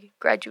when they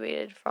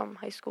graduated from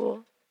high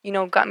school.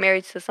 Got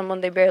married to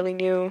someone they barely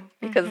knew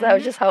because that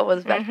was just how it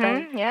was back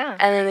then. Yeah.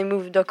 And then they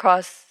moved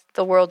across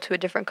the world to a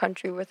different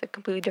country with a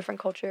completely different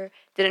culture,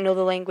 didn't know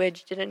the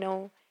language, didn't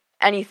know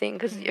anything.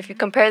 Because if you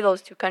compare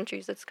those two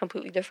countries, it's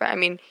completely different. I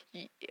mean,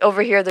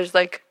 over here, there's,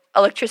 like,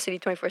 electricity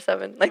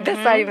 24/7. Like,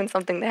 that's not even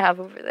something they have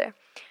over there.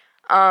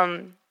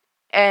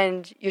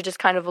 And you're just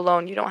kind of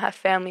alone. You don't have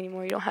family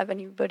anymore. You don't have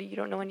anybody. You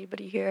don't know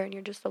anybody here, and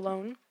you're just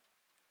alone.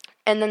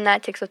 And then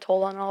that takes a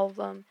toll on all of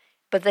them.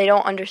 But they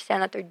don't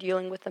understand that they're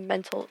dealing with a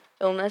mental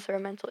illness or a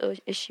mental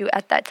issue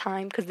at that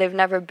time because they've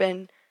never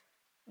been.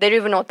 They don't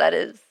even know what that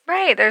is.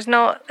 Right. There's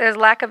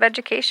lack of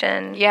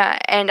education. Yeah,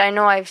 and I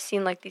know I've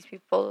seen, like, these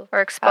people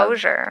Or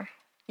exposure.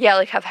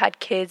 like, have had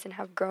kids and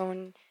have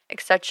grown,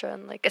 etc.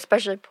 And, like,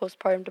 especially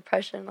postpartum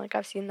depression. Like,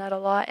 I've seen that a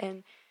lot,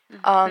 and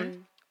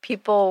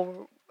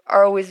people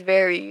are always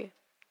very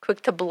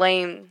quick to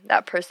blame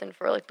that person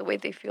for, like, the way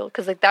they feel,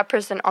 because, like, that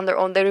person on their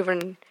own, they don't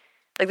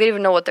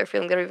even know what they're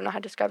feeling. They don't even know how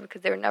to describe it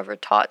because they were never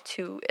taught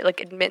to, like,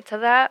 admit to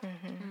that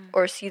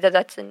or see that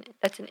that's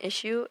an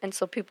issue. And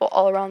so people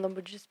all around them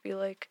would just be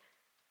like,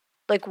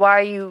 why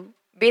are you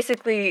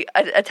basically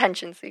an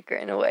attention seeker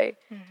in a way?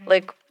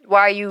 Like,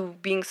 why are you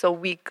being so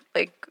weak?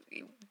 Like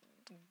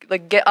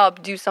get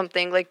up, do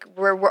something. Like,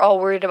 we're all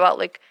worried about,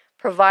 like,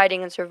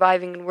 providing and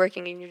surviving and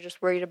working, and you're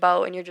just worried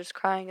about, and you're just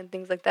crying and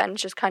things like that. And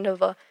it's just kind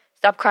of a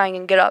stop crying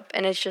and get up.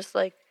 And it's just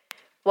like,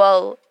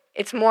 well,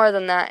 it's more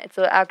than that. It's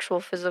an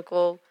actual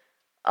physical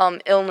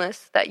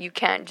illness that you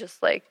can't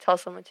just, like, tell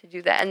someone to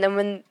do that. And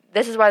then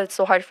this is why it's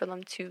so hard for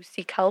them to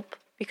seek help,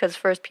 because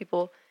first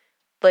people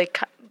like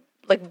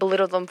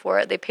belittle them for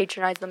it. They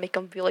patronize them, make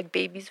them feel like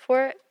babies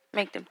for it.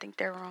 Make them think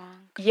they're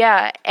wrong.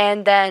 Yeah,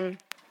 and then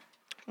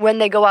when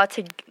they go out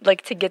to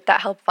get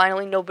that help,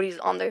 finally nobody's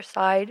on their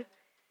side.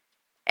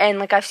 And,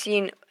 like, I've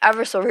seen,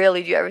 ever so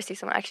rarely do you ever see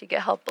someone actually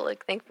get help, but,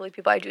 like, thankfully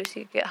people I do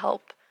see get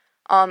help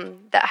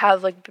that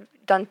have, like,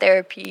 done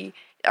therapy,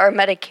 are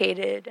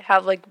medicated,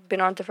 have, like, been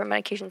on different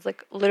medications.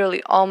 Like,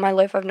 literally all my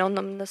life I've known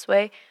them in this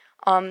way.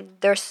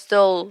 They're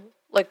still,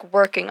 like,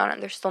 working on it.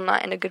 They're still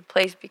not in a good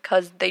place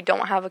because they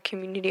don't have a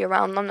community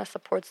around them that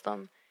supports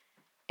them.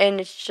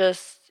 And it's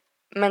just,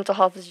 mental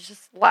health is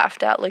just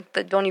laughed at. Like,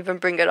 don't even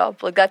bring it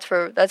up. Like, that's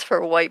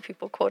for white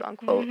people, quote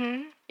unquote.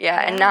 Yeah,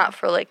 and not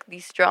for, like,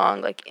 these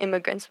strong, like,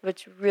 immigrants,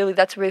 which really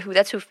that's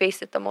who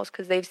face it the most,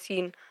 because they've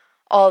seen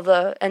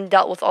and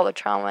dealt with all the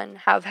trauma and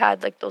have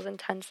had, like, those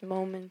intense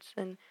moments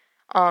and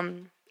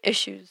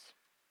issues.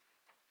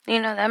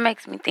 You know, that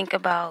makes me think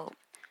about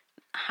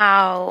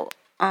how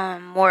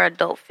more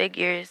adult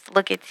figures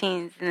look at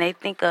teens and they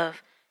think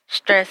of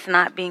stress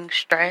not being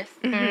stress.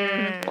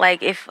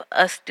 Like, if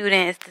a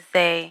student is to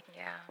say,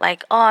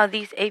 like, oh,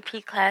 these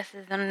AP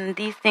classes and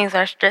these things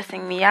are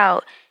stressing me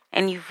out,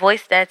 and you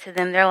voice that to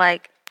them, they're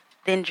like,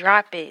 then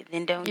drop it.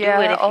 Then don't do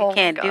it if you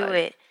can't do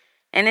it.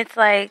 And it's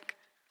like,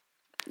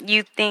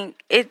 you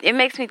think, it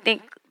makes me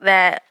think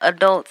that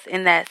adults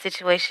in that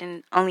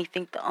situation only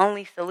think the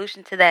only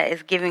solution to that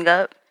is giving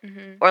up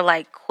or,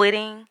 like,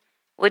 quitting,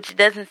 which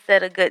doesn't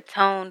set a good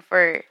tone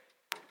for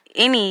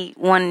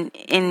anyone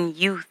in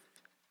youth.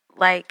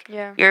 Like,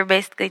 you're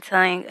basically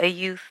telling a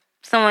youth,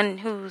 someone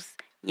who's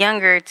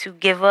younger, to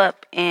give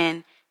up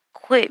and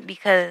quit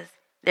because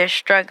they're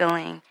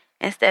struggling,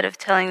 instead of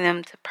telling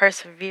them to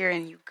persevere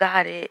and you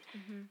got it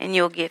and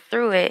you'll get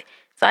through it.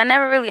 So I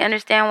never really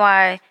understand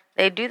why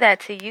they do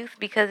that to youth,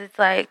 because it's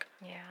like,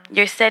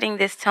 you're setting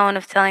this tone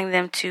of telling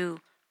them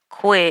to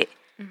quit.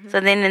 So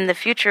then in the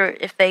future,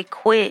 if they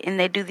quit and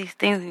they do these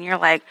things and you're,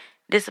 like,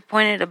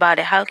 disappointed about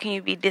it, how can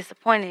you be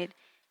disappointed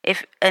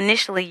if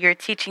initially you're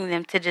teaching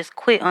them to just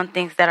quit on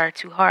things that are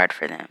too hard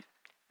for them?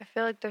 I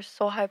feel like they're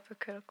so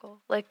hypocritical.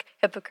 Like,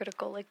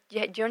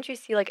 don't you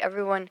see, like,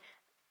 everyone,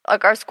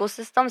 like, our school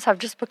systems have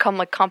just become,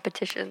 like,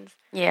 competitions.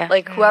 Yeah.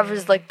 Like,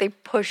 whoever's, like, they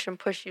push and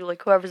push you.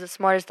 Like, whoever's the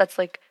smartest, that's,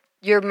 like,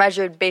 you're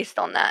measured based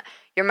on that.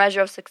 Your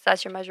measure of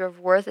success, your measure of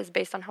worth is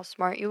based on how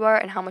smart you are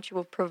and how much you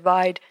will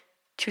provide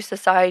to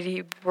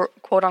society,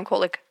 quote unquote,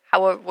 like,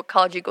 what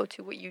college you go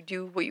to, what you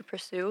do, what you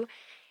pursue.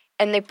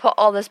 And they put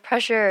all this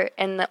pressure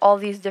and all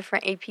these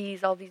different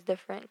APs, all these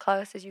different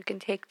classes you can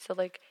take to,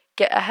 like,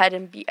 get ahead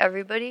and beat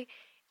everybody.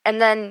 And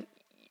then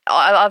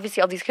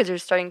obviously all these kids are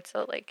starting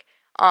to, like,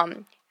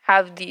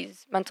 have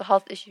these mental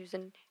health issues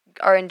and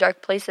are in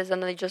dark places,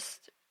 and they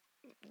just,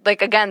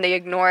 like, again, they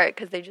ignore it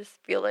because they just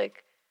feel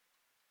like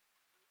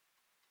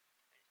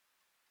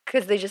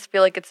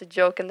it's a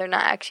joke and they're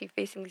not actually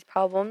facing these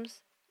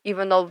problems,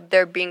 even though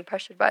they're being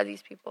pressured by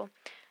these people.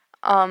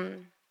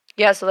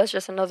 So that's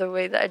just another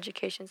way, the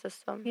education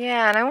system.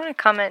 Yeah, and I want to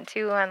comment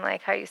too on,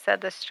 like, how you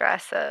said the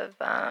stress of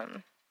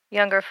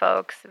younger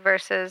folks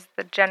versus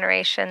the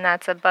generation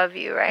that's above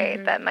you,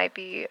 right? That might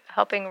be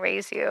helping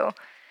raise you.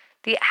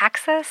 The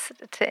access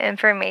to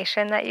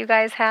information that you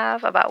guys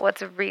have about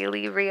what's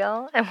really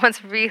real and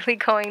what's really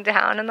going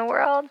down in the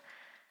world,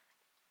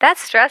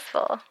 that's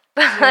stressful.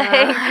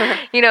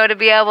 Like, to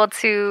be able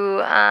to,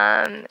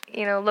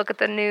 look at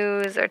the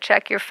news or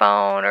check your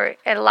phone,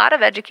 and a lot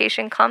of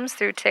education comes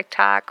through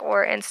TikTok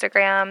or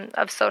Instagram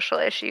of social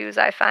issues,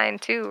 I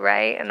find too,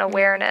 right? And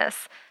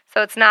awareness.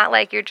 So it's not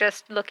like you're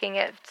just looking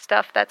at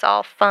stuff that's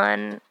all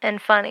fun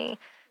and funny.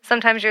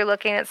 Sometimes you're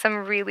looking at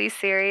some really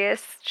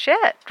serious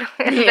shit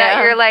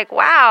that you're like,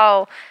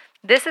 wow,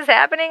 this is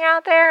happening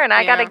out there, and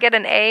I got to get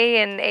an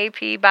A in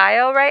AP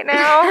Bio right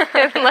now.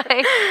 And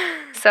like,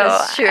 so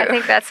I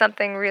think that's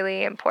something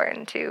really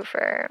important too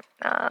for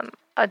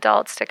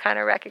adults to kind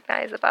of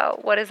recognize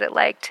about what is it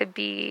like to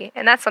be,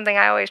 and that's something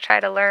I always try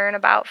to learn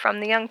about from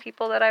the young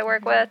people that I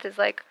work with, is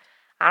like,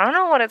 I don't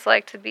know what it's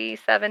like to be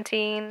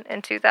 17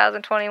 in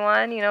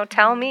 2021, you know,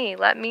 tell me,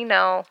 let me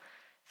know,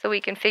 so we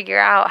can figure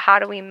out, how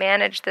do we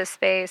manage this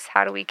space,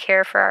 how do we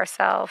care for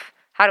ourselves,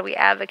 how do we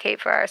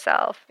advocate for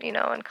ourselves, you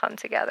know, and come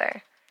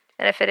together.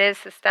 And if it is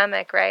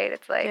systemic, right,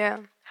 it's like,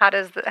 how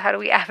do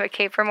we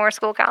advocate for more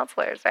school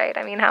counselors, right?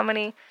 I mean, how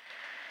many,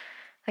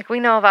 like,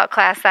 we know about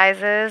class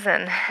sizes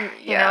and,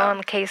 you know,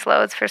 and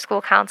caseloads for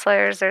school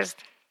counselors. There's,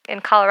 in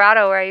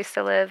Colorado where I used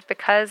to live,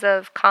 because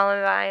of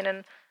Columbine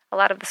and a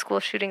lot of the school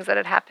shootings that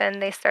had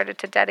happened, they started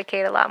to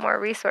dedicate a lot more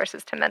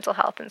resources to mental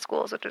health in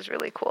schools, which was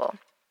really cool.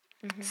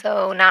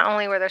 So not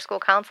only were there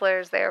school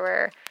counselors, there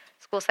were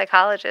school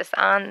psychologists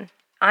on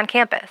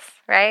campus,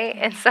 right?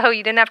 And so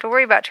you didn't have to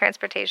worry about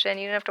transportation.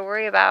 You didn't have to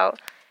worry about,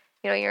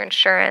 you know, your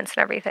insurance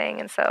and everything.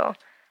 And so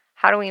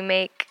how do we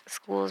make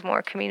schools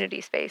more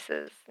community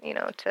spaces, you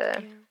know,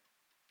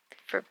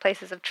 for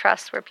places of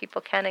trust where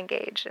people can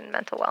engage in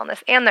mental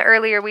wellness? And the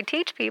earlier we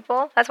teach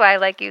people, that's why I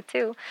like you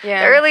too.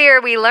 The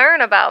earlier we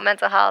learn about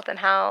mental health and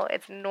how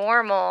it's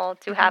normal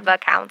to have a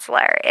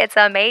counselor. It's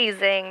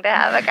amazing to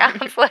have a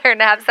counselor and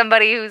to have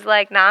somebody who's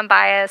like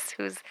non-biased,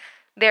 who's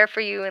there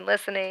for you and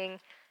listening,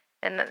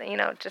 and, you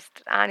know,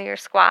 just on your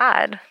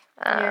squad,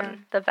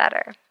 the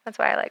better. That's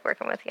why I like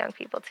working with young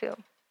people too.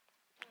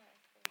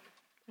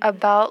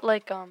 About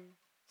like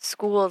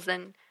schools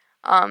and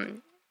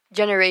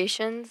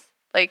generations,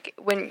 like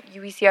when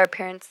we see our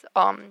parents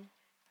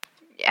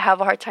have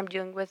a hard time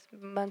dealing with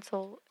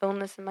mental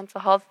illness and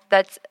mental health,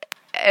 it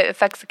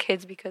affects the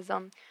kids, because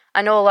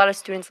I know a lot of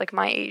students like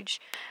my age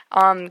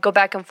go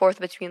back and forth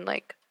between,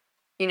 like,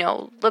 you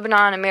know,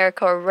 Lebanon,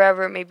 America, or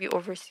wherever it may be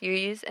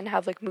overseas, and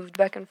have like moved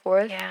back and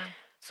forth.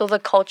 So the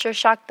culture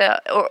shock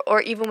that,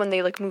 or even when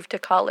they like move to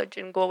college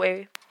and go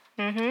away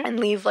and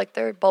leave like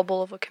their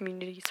bubble of a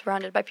community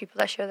surrounded by people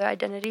that share their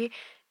identity,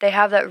 they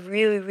have that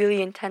really,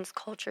 really intense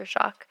culture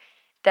shock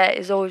that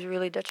is always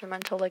really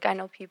detrimental. Like, I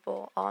know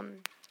people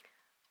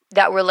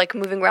that were like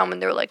moving around when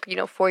they were like, you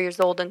know, 4 years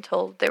old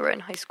until they were in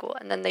high school,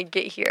 and then they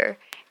get here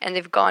and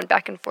they've gone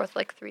back and forth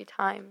like 3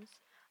 times,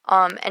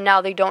 and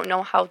now they don't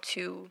know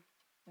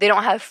they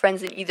don't have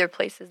friends in either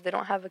places. They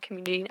don't have a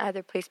community in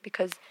either place,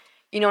 because,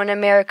 you know, in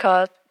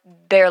America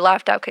they're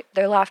laughed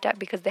at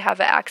because they have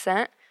an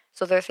accent.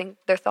 So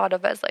they're thought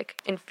of as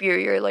like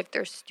inferior, like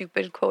they're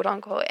stupid, quote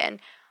unquote. And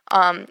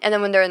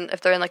then when if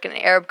they're in like an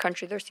Arab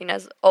country, they're seen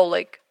as, oh,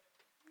 like,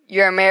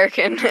 you're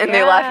American, and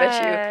they laugh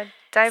at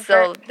you.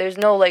 So there's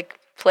no like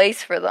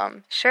place for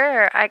them.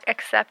 Sure,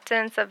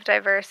 acceptance of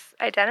diverse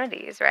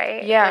identities,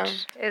 right? Yeah,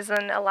 which is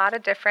in a lot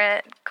of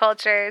different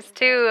cultures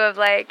too. Of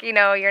like, you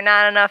know, you're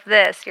not enough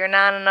this, you're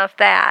not enough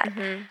that.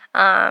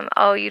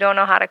 Oh, you don't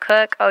know how to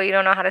cook. Oh, you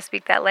don't know how to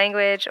speak that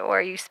language,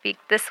 or you speak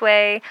this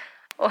way,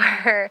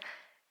 or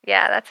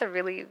yeah, that's a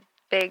really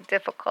big,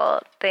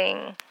 difficult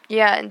thing.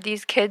 Yeah, and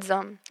these kids,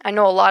 I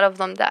know a lot of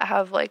them that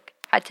have like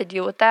had to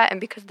deal with that, and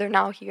because they're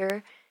now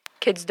here,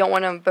 kids don't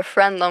want to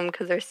befriend them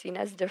because they're seen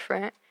as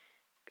different,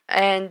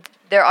 and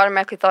they're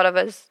automatically thought of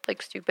as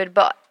like stupid.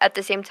 But at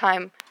the same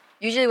time,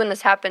 usually when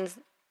this happens,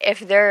 if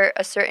they're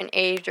a certain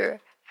age or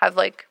have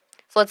like,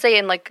 so let's say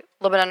in like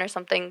Lebanon or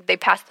something, they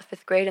passed the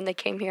 5th grade and they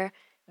came here,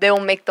 they will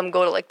make them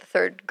go to like the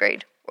 3rd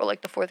grade or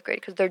like the 4th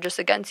grade, because they're just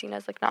again seen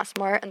as like not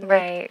smart, and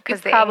right, because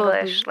the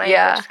English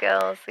language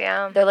skills,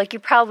 they're like, you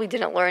probably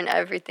didn't learn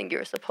everything you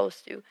were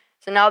supposed to.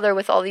 So now they're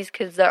with all these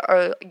kids that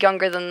are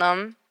younger than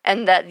them,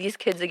 and that these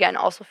kids again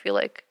also feel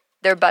like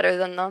they're better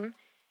than them,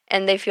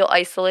 and they feel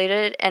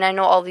isolated. And I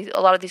know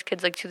a lot of these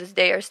kids, like, to this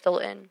day are still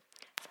in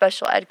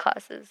special ed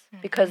classes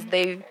because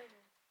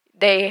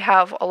they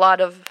have a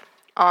lot of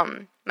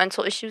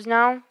mental issues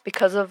now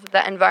because of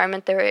the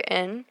environment they're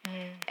in.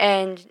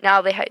 And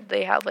now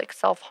they have like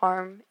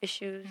self-harm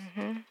issues,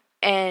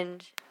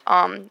 and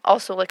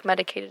also like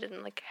medicated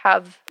and like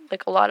have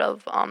like a lot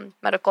of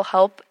medical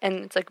help, and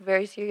it's like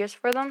very serious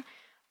for them.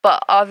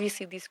 But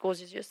obviously these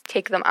schools just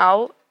take them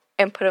out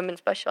and put them in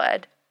special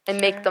ed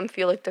and make them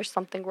feel like there's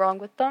something wrong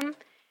with them,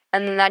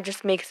 and then that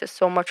just makes it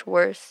so much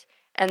worse.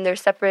 And they're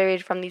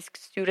separated from these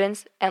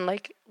students and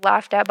like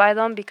laughed at by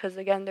them, because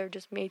again they're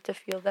just made to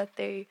feel that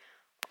they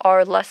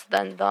are less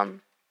than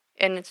them,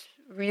 and it's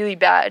really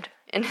bad,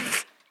 and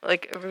it's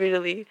like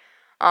really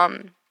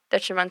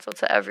detrimental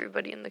to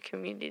everybody in the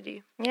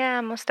community.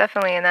 Yeah, most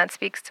definitely, and that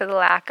speaks to the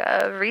lack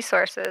of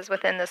resources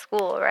within the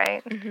school,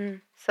 right?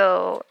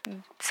 So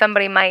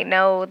somebody might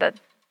know that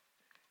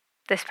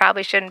this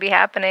probably shouldn't be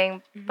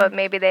happening, but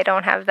maybe they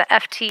don't have the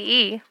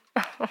FTE,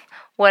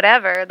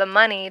 whatever, the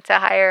money to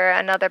hire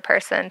another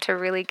person to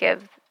really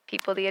give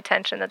people the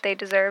attention that they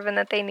deserve and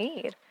that they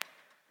need,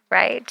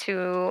 right?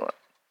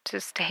 To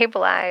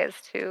stabilize,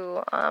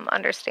 to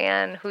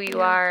understand who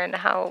you are and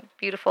how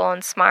beautiful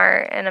and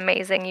smart and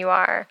amazing you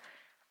are.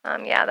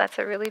 Yeah, that's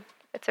a really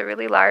It's a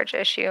really large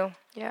issue.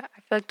 Yeah,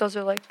 I feel like those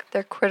are like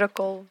their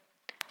critical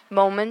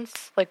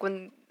moments, like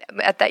when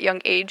at that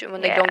young age and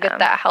when they don't get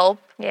that help.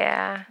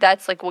 Yeah.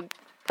 That's like what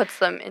puts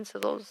them into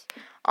those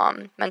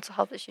mental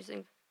health issues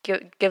and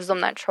gives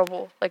them that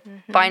trouble. Like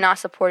by not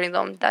supporting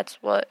them, that's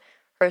what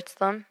hurts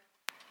them.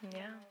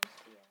 Yeah.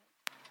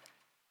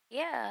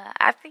 Yeah,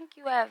 I think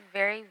you have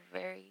very,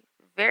 very,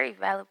 very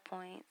valid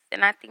points.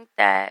 And I think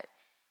that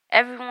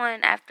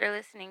everyone, after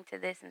listening to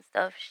this and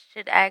stuff,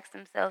 should ask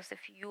themselves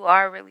if you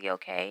are really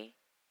okay.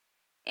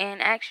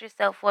 And ask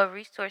yourself what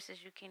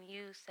resources you can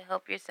use to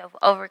help yourself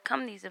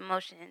overcome these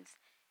emotions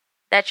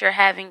that you're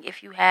having,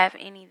 if you have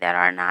any that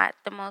are not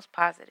the most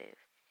positive.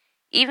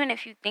 Even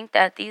if you think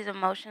that these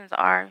emotions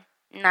are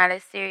not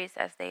as serious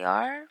as they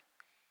are,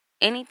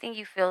 anything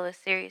you feel is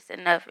serious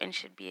enough and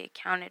should be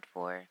accounted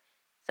for.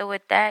 So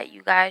with that,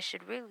 you guys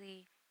should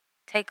really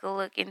take a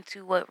look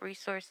into what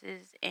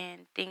resources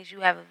and things you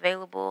have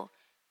available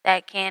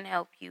that can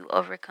help you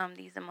overcome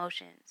these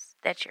emotions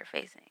that you're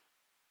facing.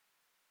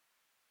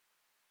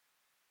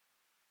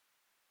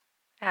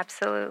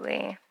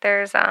 Absolutely.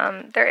 There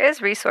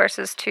is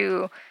resources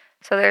too.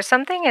 So there's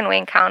something in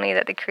Wayne County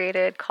that they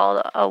created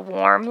called a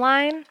warm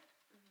line.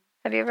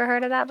 Have you ever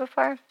heard of that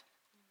before?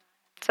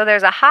 So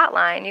there's a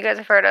hotline. You guys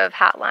have heard of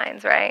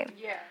hotlines, right?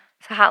 Yeah.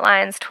 So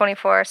hotlines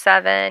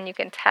 24/7. You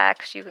can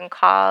text, you can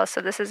call. So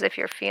this is if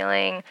you're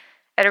feeling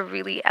at a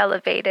really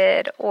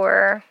elevated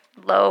or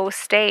low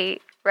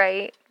state,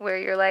 right? Where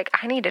you're like,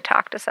 I need to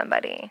talk to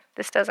somebody.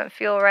 This doesn't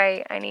feel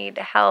right. I need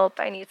help.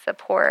 I need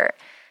support.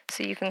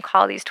 So you can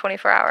call these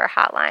 24-hour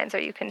hotlines or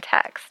you can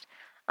text.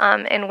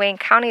 In Wayne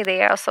County,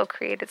 they also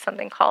created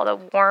something called a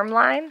warm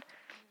line.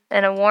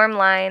 And a warm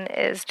line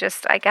is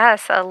just, I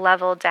guess, a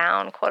level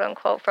down, quote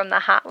unquote, from the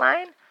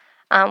hotline.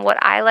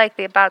 What I like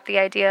about the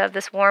idea of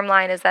this warm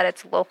line is that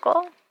it's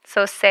local.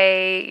 So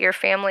say your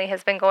family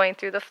has been going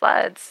through the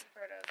floods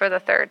for the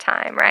third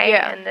time, right?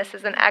 Yeah. And this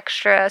is an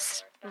extra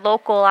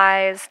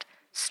localized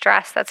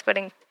stress that's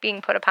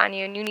being put upon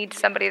you, and you need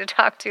somebody to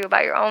talk to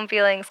about your own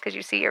feelings because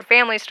you see your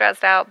family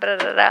stressed out,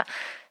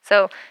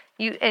 So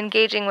you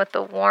engaging with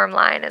the warm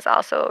line is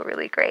also a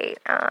really great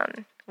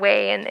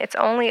way, and it's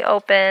only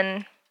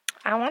open,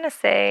 I want to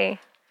say,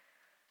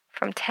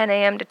 from 10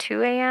 a.m. to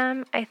 2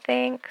 a.m., I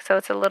think. So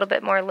it's a little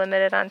bit more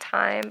limited on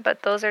time,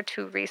 but those are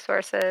two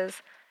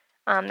resources.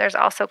 There's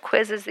also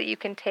quizzes that you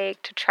can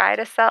take to try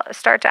to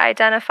start to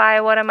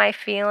identify what am I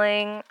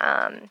feeling.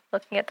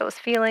 Looking at those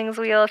feelings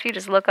wheel. If you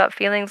just look up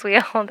feelings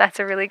wheel, that's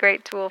a really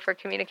great tool for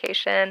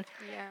communication.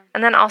 Yeah.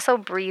 And then also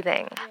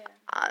breathing.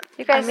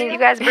 You guys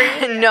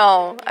breathe?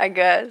 No, I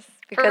guess.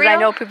 Because I real?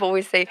 know people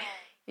always say,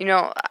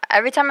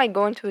 every time I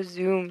go into a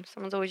Zoom,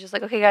 someone's always just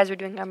like, okay, guys, we're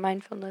doing our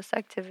mindfulness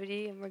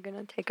activity and we're going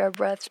to take our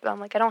breaths. But I'm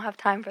like, I don't have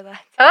time for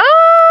that.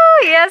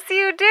 Oh, yes,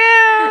 you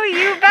do.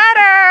 You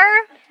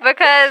better.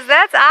 Because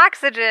that's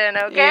oxygen,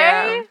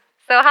 okay? Yeah.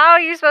 So how are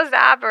you supposed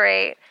to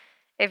operate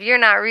if you're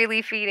not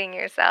really feeding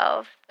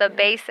yourself the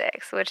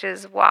basics, which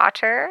is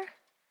water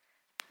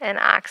and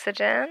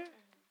oxygen,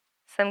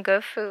 some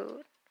good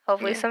food,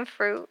 hopefully some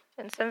fruit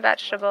and some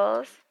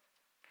vegetables.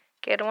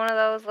 Get one of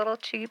those little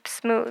cheap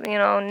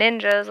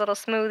ninjas, little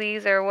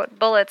smoothies or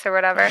bullets or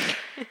whatever.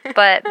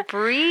 But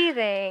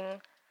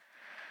breathing.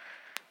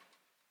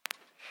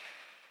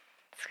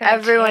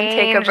 Everyone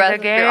take a breath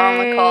if you're on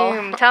the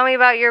call. Tell me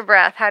about your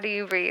breath. How do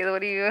you breathe?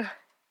 What do you...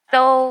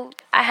 So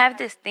I have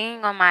this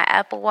thing on my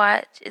Apple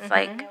Watch. It's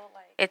like,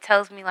 it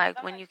tells me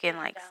like when you can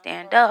like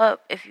stand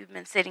up, if you've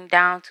been sitting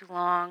down too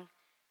long,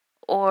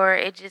 or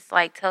it just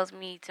like tells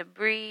me to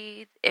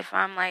breathe if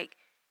I'm like,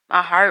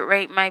 my heart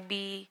rate might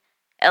be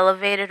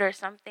elevated or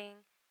something.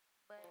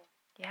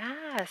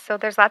 Yeah, so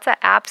there's lots of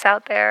apps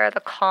out there.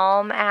 The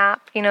Calm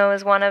app,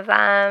 is one of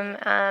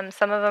them.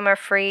 Some of them are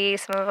free.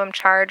 Some of them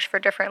charge for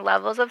different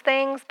levels of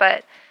things.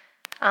 But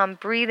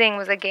breathing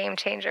was a game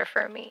changer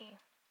for me,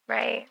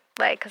 right?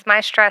 Like, because my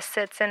stress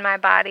sits in my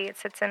body. It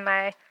sits in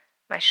my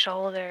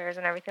shoulders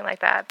and everything like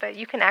that. But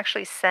you can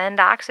actually send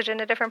oxygen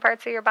to different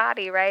parts of your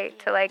body, right?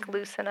 To, like,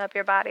 loosen up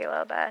your body a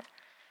little bit.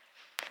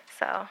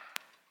 So,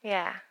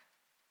 yeah.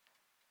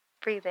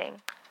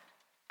 Breathing.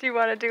 Do you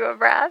want to do a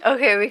breath?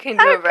 Okay, we can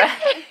do a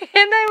breath.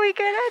 And then we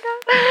can.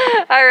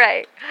 All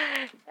right.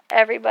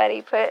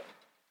 Everybody get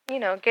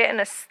in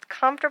a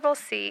comfortable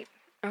seat.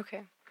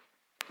 Okay.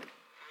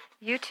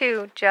 You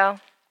too, Joe.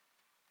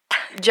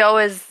 Joe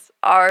is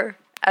our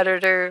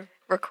editor,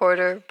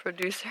 recorder,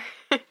 producer.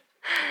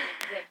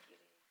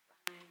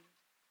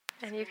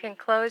 And you can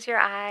close your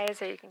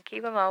eyes or you can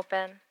keep them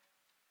open.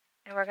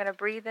 And we're going to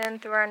breathe in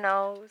through our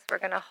nose. We're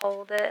going to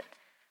hold it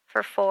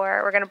for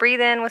 4. We're going to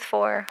breathe in with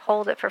 4,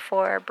 hold it for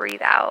 4,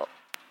 breathe out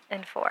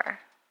in 4.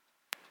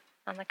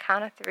 On the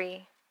count of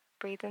 3,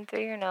 breathe in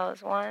through your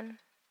nose. 1,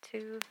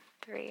 2,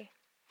 3.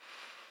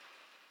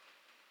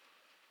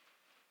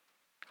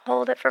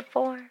 Hold it for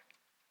 4.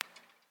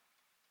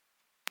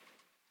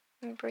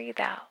 And breathe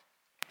out.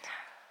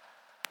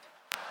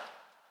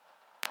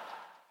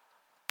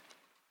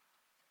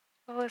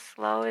 Go as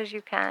slow as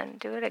you can.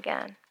 Do it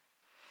again.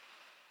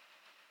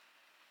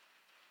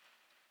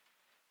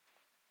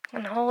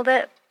 And hold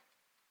it.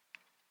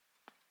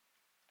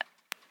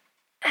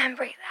 And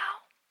breathe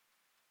out.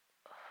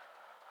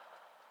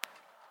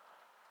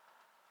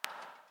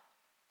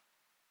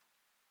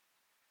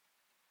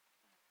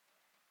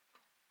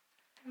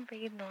 And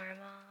breathe normal.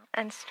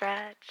 And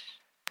stretch.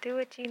 Do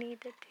what you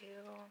need to do.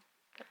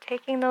 But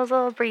taking those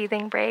little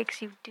breathing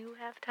breaks, you do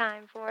have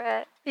time for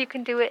it. You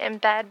can do it in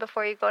bed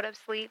before you go to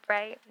sleep,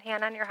 right?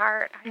 Hand on your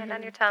heart, hand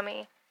on your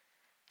tummy.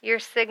 You're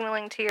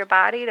signaling to your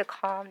body to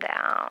calm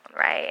down,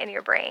 right? And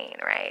your brain,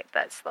 right?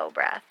 That slow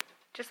breath.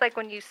 Just like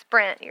when you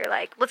sprint, you're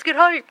like, let's get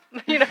hype.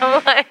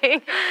 Like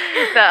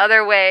the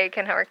other way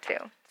can work too.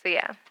 So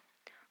yeah.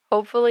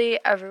 Hopefully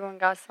everyone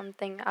got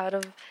something out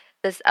of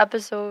this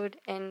episode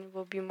and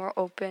will be more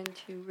open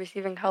to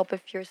receiving help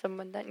if you're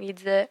someone that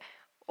needs it,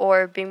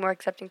 or being more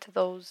accepting to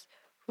those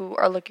who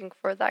are looking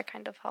for that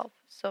kind of help.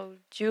 So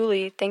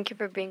Julie, thank you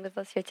for being with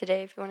us here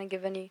today. If you want to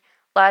give any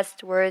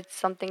last words,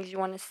 some things you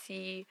want to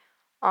see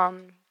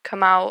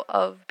come out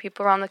of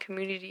people around the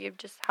community of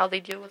just how they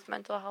deal with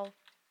mental health.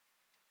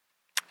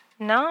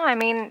 No, I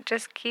mean,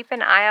 just keep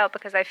an eye out,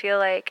 because I feel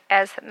like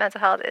as mental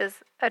health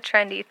is a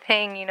trendy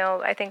thing,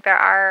 I think there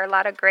are a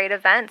lot of great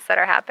events that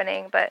are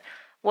happening, but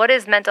what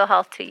is mental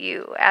health to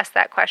you? Ask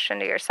that question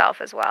to yourself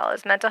as well.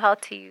 Is mental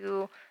health to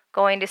you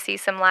going to see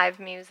some live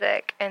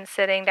music and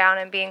sitting down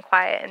and being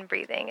quiet and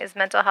breathing? Is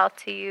mental health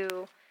to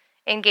you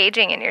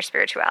engaging in your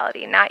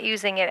spirituality, not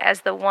using it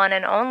as the one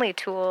and only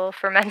tool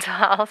for mental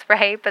health,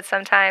 right? But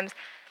sometimes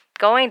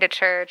going to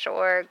church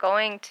or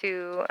going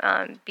to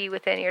be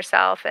within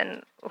yourself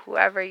and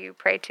whoever you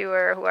pray to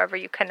or whoever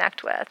you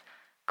connect with,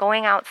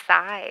 going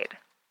outside,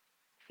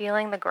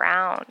 feeling the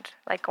ground,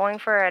 like going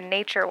for a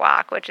nature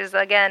walk, which is,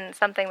 again,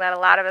 something that a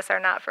lot of us are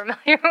not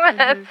familiar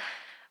with,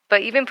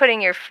 but even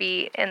putting your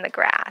feet in the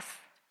grass,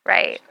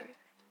 right?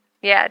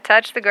 Yeah,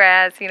 touch the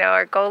grass,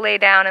 or go lay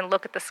down and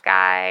look at the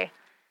sky.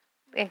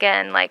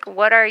 Again, like,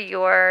 what are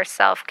your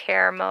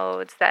self-care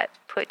modes that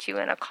put you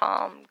in a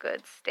calm,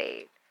 good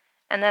state?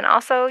 And then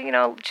also,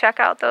 check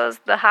out the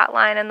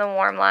hotline and the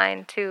warm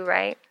line too,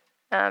 right?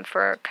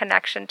 For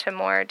connection to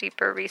more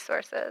deeper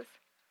resources.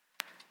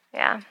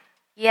 Yeah.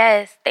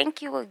 Yes,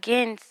 thank you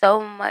again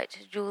so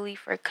much, Julie,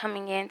 for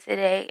coming in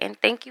today. And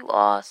thank you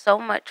all so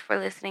much for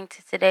listening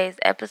to today's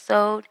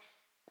episode.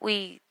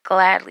 We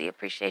gladly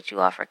appreciate you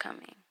all for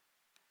coming.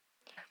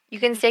 You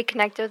can stay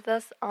connected with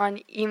us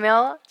on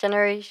email,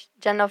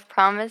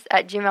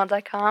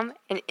 genofpromise@gmail.com,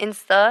 and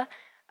Insta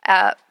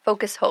at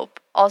Focus Hope.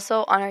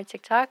 Also on our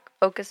TikTok,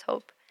 Focus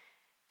Hope.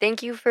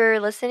 Thank you for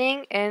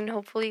listening, and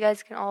hopefully you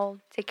guys can all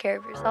take care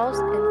of yourselves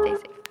and stay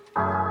safe.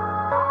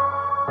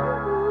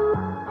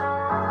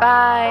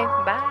 Bye.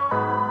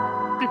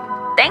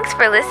 Bye. Thanks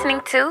for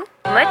listening to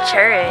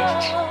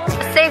Maturage,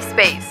 A safe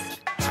space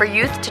for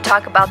youth to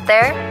talk about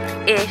their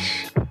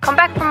ish. Come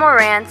back for more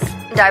rants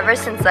and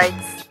diverse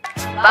insights.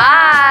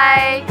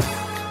 Bye.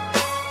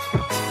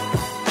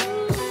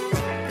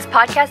 This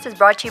podcast is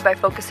brought to you by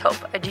Focus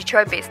Hope, a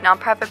Detroit-based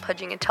nonprofit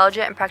pledging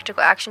intelligent and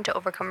practical action to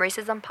overcome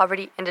racism,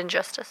 poverty, and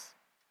injustice.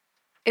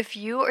 If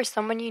you or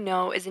someone you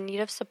know is in need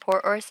of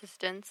support or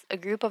assistance, a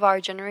group of our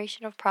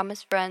Generation of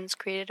Promise friends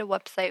created a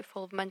website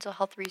full of mental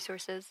health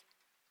resources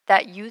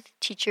that youth,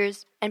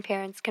 teachers, and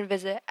parents can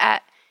visit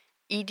at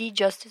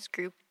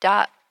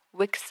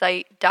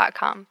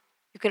edjusticegroup.wixsite.com.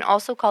 You can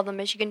also call the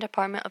Michigan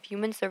Department of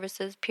Human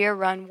Services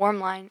peer-run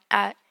warm line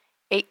at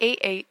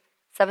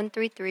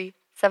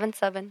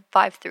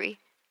 888-733-7753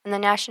 and the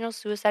National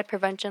Suicide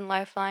Prevention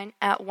Lifeline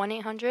at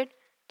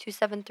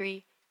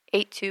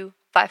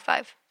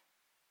 1-800-273-8255.